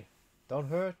hurt me. Don't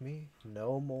hurt me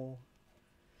no more.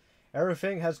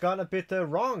 Everything has gone a bit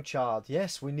wrong, child.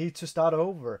 Yes, we need to start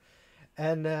over.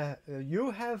 And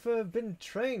you have been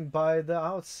trained by the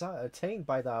outside, tamed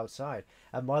by the outside.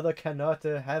 And Mother cannot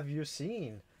have you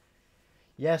seen.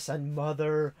 Yes, and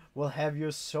Mother will have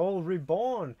your soul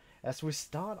reborn as we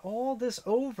start all this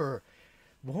over.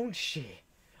 Won't she?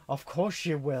 Of course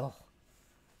she will.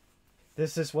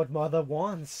 This is what Mother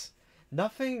wants.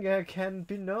 Nothing can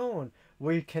be known.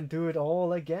 We can do it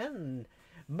all again.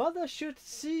 Mother should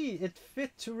see it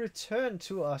fit to return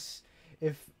to us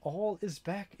if all is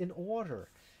back in order.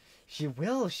 She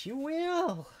will, she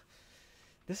will.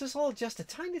 This is all just a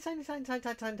tiny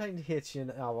hitch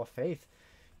in our faith.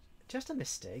 Just a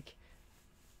mistake.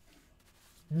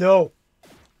 No!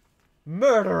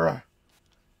 Murderer!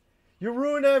 You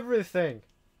ruin everything!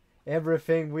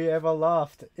 Everything we ever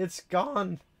loved. It's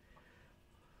gone.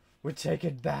 We take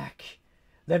it back.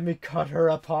 Let me cut her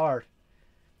apart.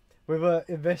 We will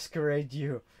eviscerate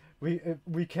you.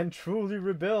 We can truly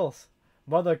rebuild.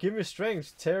 Mother, give me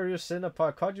strength. Tear your sin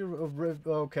apart. Cut you.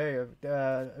 Okay.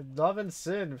 Love and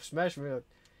sin. Smash me.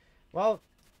 Well,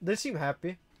 they seem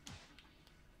happy.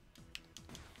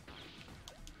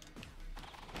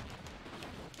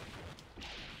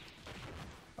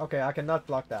 Okay, I cannot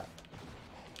block that.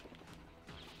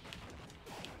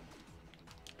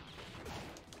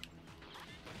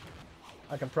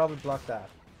 I can probably block that.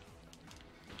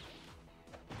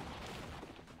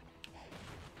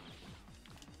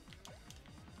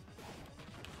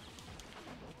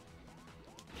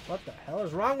 What the hell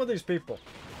is wrong with these people?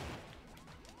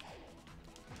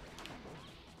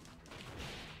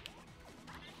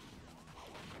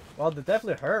 Well, they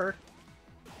definitely hurt.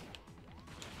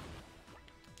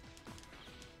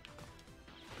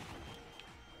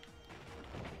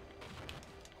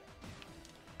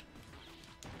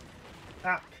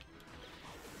 Ah.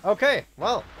 Okay,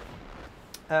 well.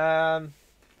 I'm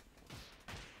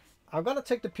gonna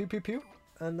take the pew pew pew.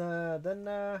 And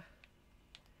then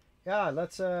yeah,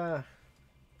 let's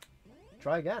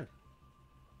try again.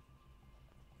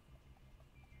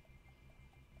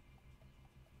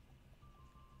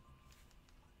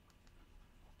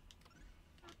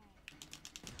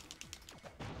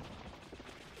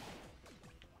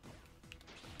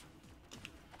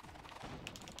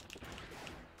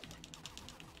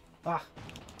 Ah.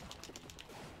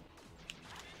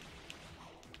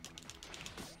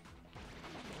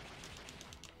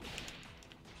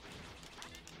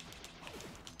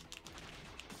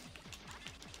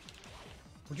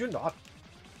 Would you not?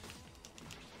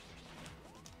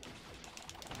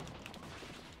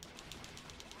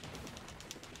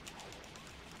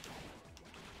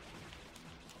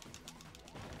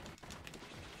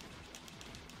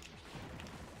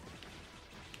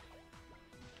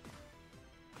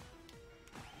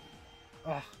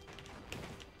 Ah.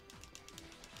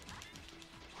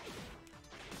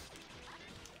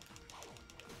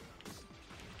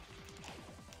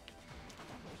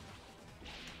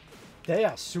 They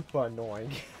are super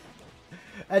annoying.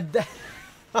 And then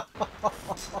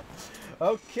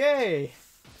okay.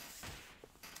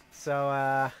 So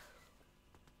how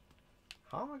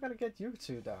am I gonna get you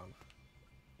two down?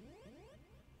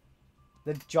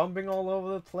 They're jumping all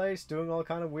over the place, doing all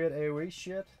kind of weird AoE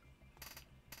shit.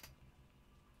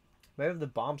 Maybe the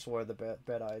bombs were the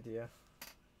bad idea.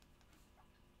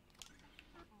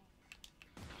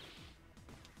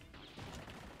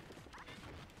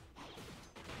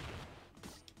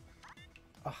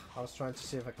 Oh, I was trying to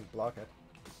see if I can block it.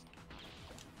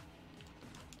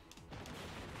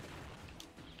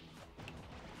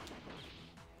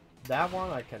 That one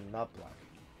I cannot block.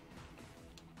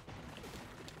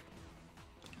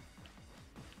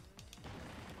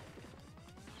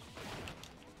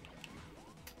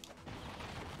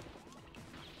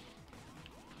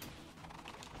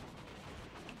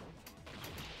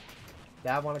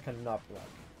 That one I cannot block.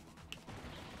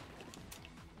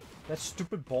 That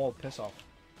stupid ball, piss off.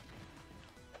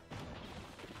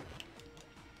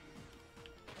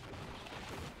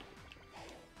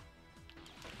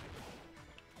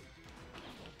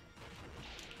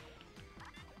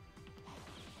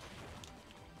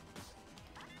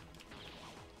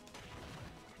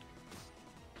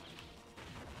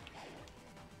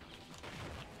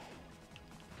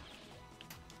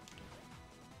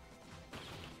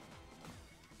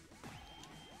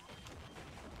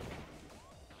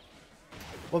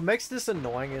 What makes this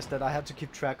annoying is that I have to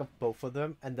keep track of both of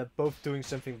them, and they're both doing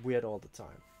something weird all the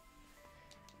time.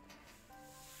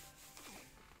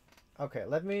 Okay,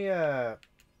 let me that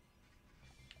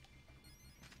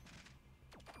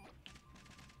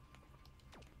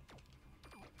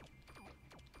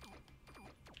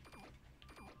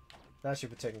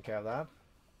should be taking care of that.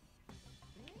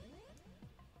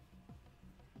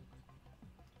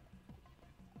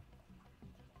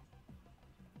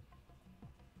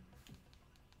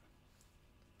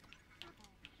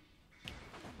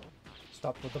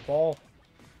 Stop with the ball.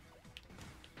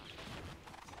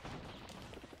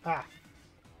 Ah.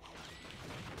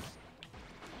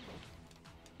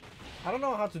 I don't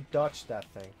know how to dodge that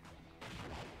thing.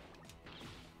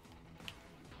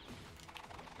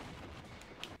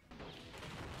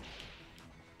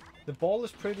 The ball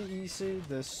is pretty easy.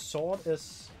 The sword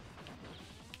is...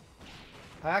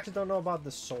 I actually don't know about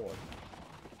the sword.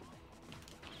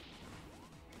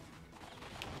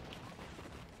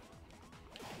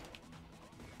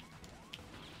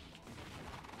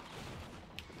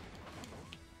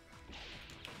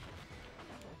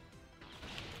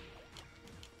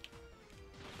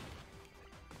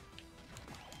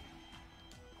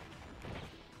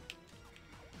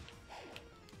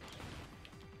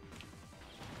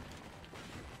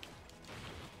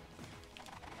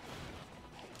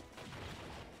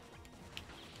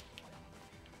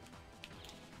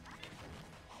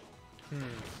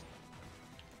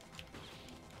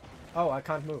 Oh, I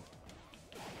can't move.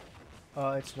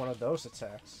 It's one of those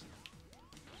attacks.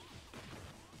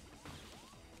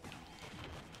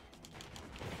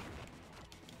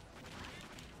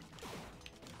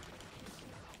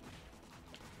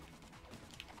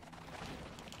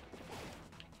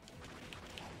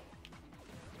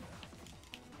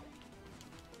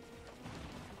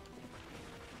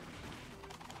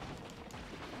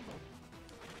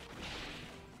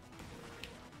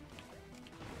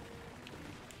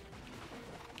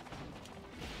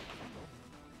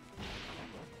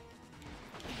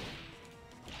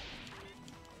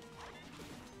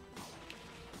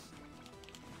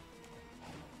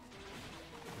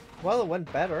 Well, it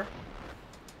went better.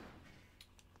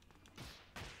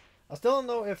 I still don't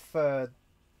know if the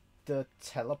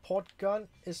teleport gun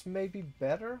is maybe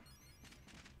better.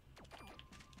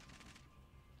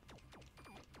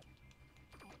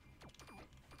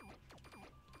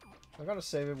 I'm gonna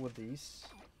save it with these.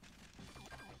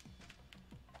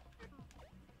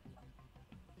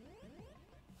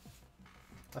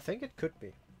 I think it could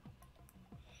be.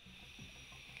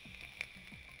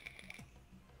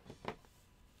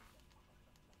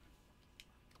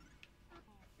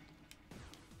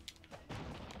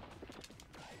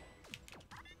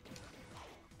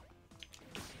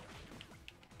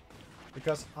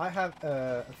 Because I have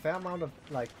a fair amount of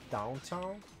like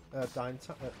downtime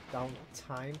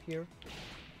here,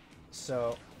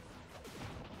 so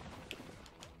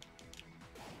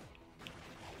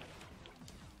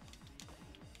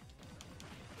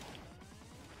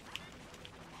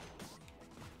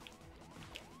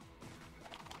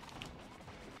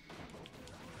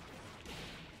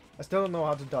I still don't know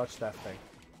how to dodge that thing.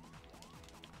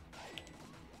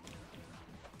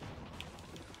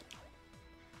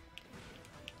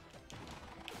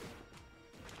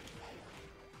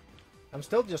 I'm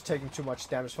still just taking too much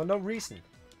damage for no reason.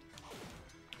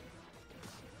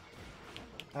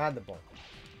 And the ball.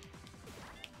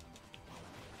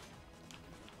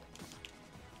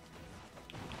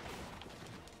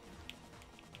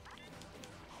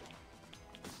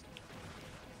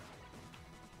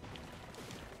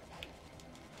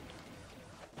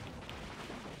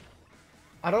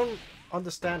 I don't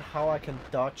understand how I can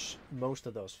dodge most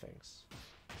of those things.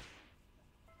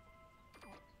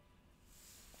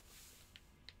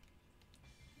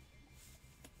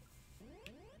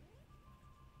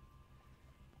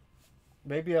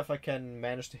 Maybe if I can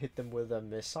manage to hit them with a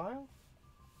missile?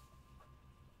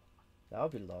 That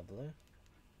would be lovely.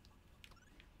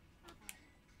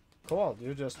 Cool,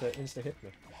 you just insta-hit me.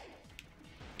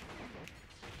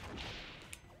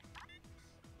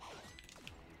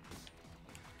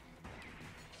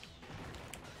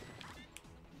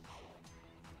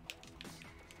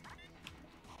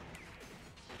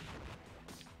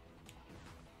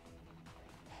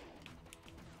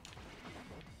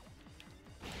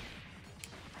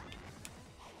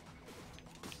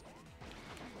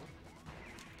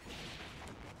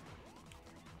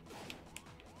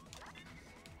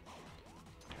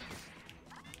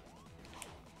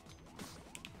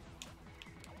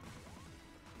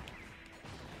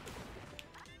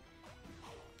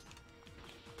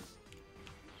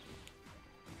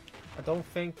 I don't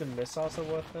think the missiles are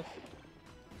worth it.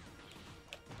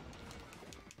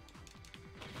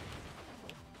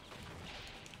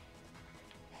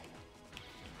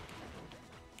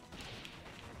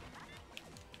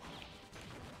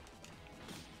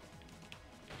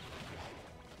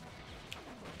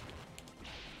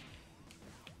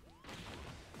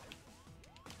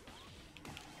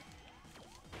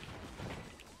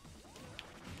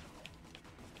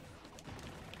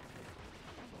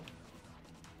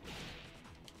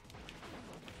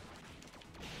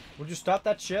 Would you stop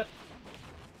that shit?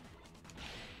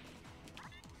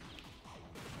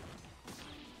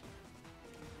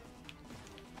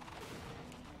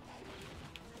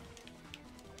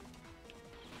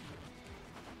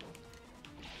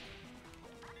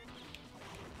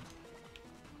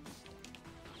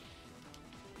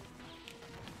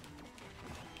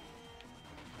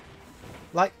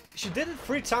 Like, she did it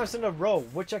 3 times in a row,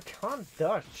 which I can't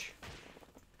dodge.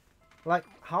 Like,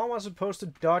 how am I supposed to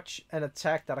dodge an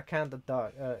attack that I can't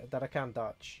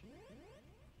dodge?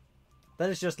 Then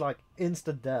it's just like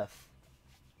instant death.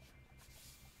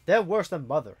 They're worse than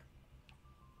Mother.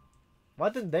 Why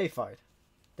didn't they fight?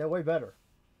 They're way better.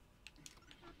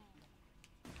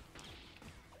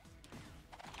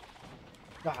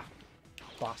 Ah,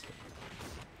 bastard.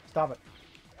 Stop it.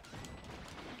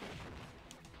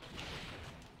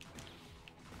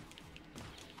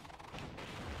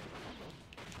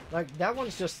 Like, that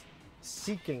one's just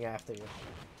seeking after you.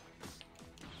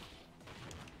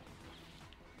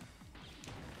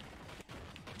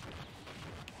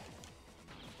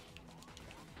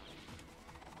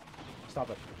 Stop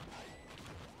it.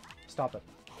 Stop it.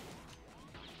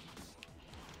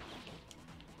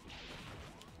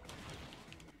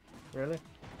 Really?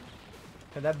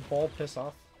 Can that ball piss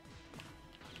off?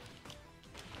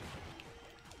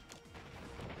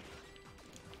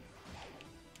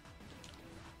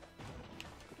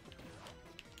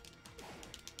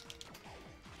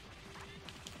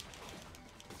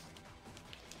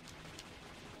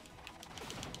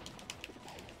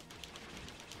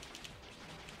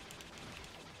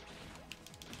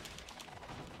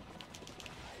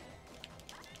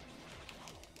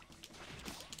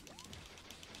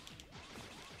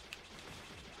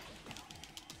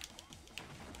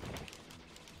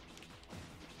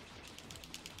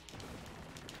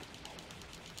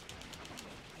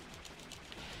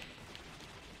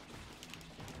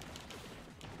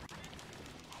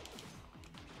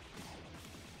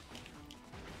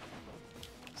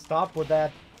 Stop with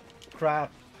that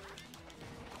crap.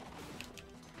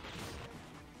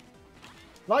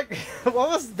 Like, what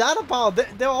was that about?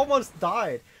 They almost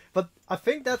died. But I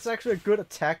think that's actually a good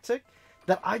tactic.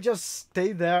 That I just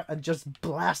stay there and just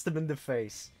blast them in the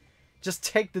face. Just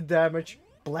take the damage,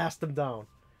 blast them down.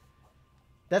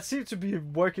 That seems to be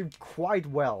working quite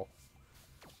well.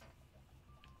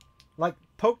 Like,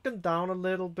 poke them down a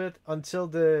little bit until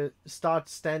they start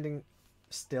standing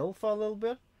still for a little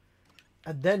bit.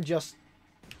 And then just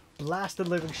blast the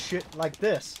living shit like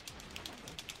this.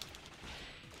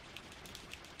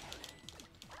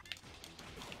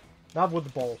 Not with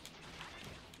the ball.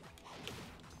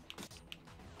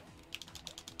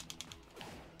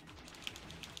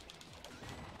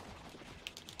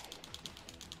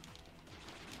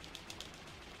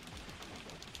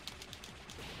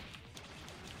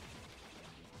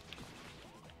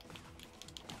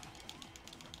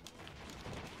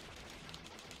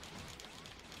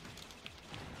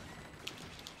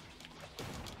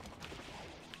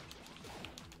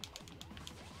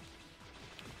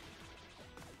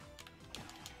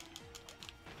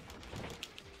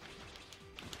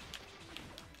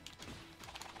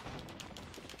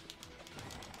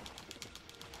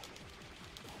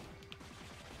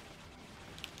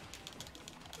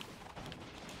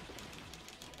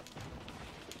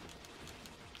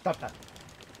 Stop that.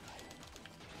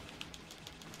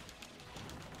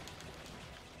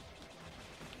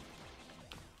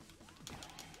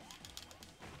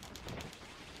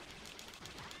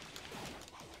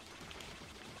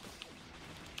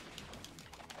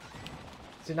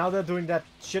 See, now they're doing that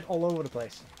shit all over the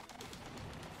place.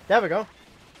 There we go.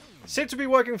 Seems to be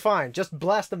working fine. Just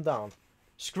blast them down.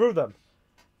 Screw them.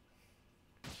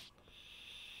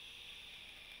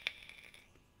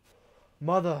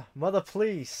 Mother,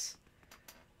 please.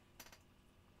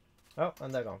 Oh,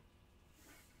 and they're gone.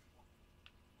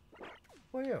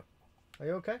 Who are you? Are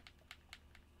you okay?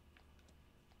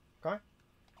 Okay.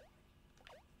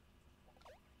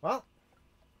 Well.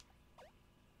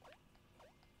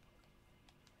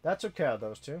 That took care of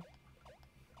those two.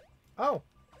 Oh.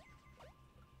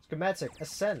 Schematic.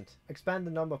 Ascend. Expand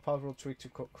the number of possible tweaks to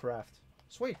craft.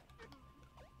 Sweet.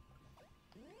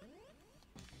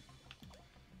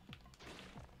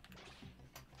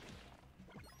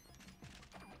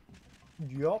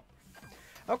 Yup.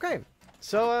 Okay,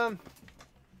 so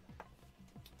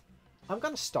I'm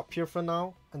gonna stop here for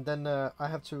now, and then I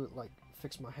have to like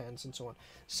fix my hands and so on.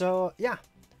 So yeah,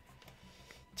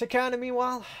 take care in the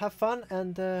meanwhile, have fun,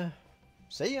 and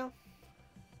see ya.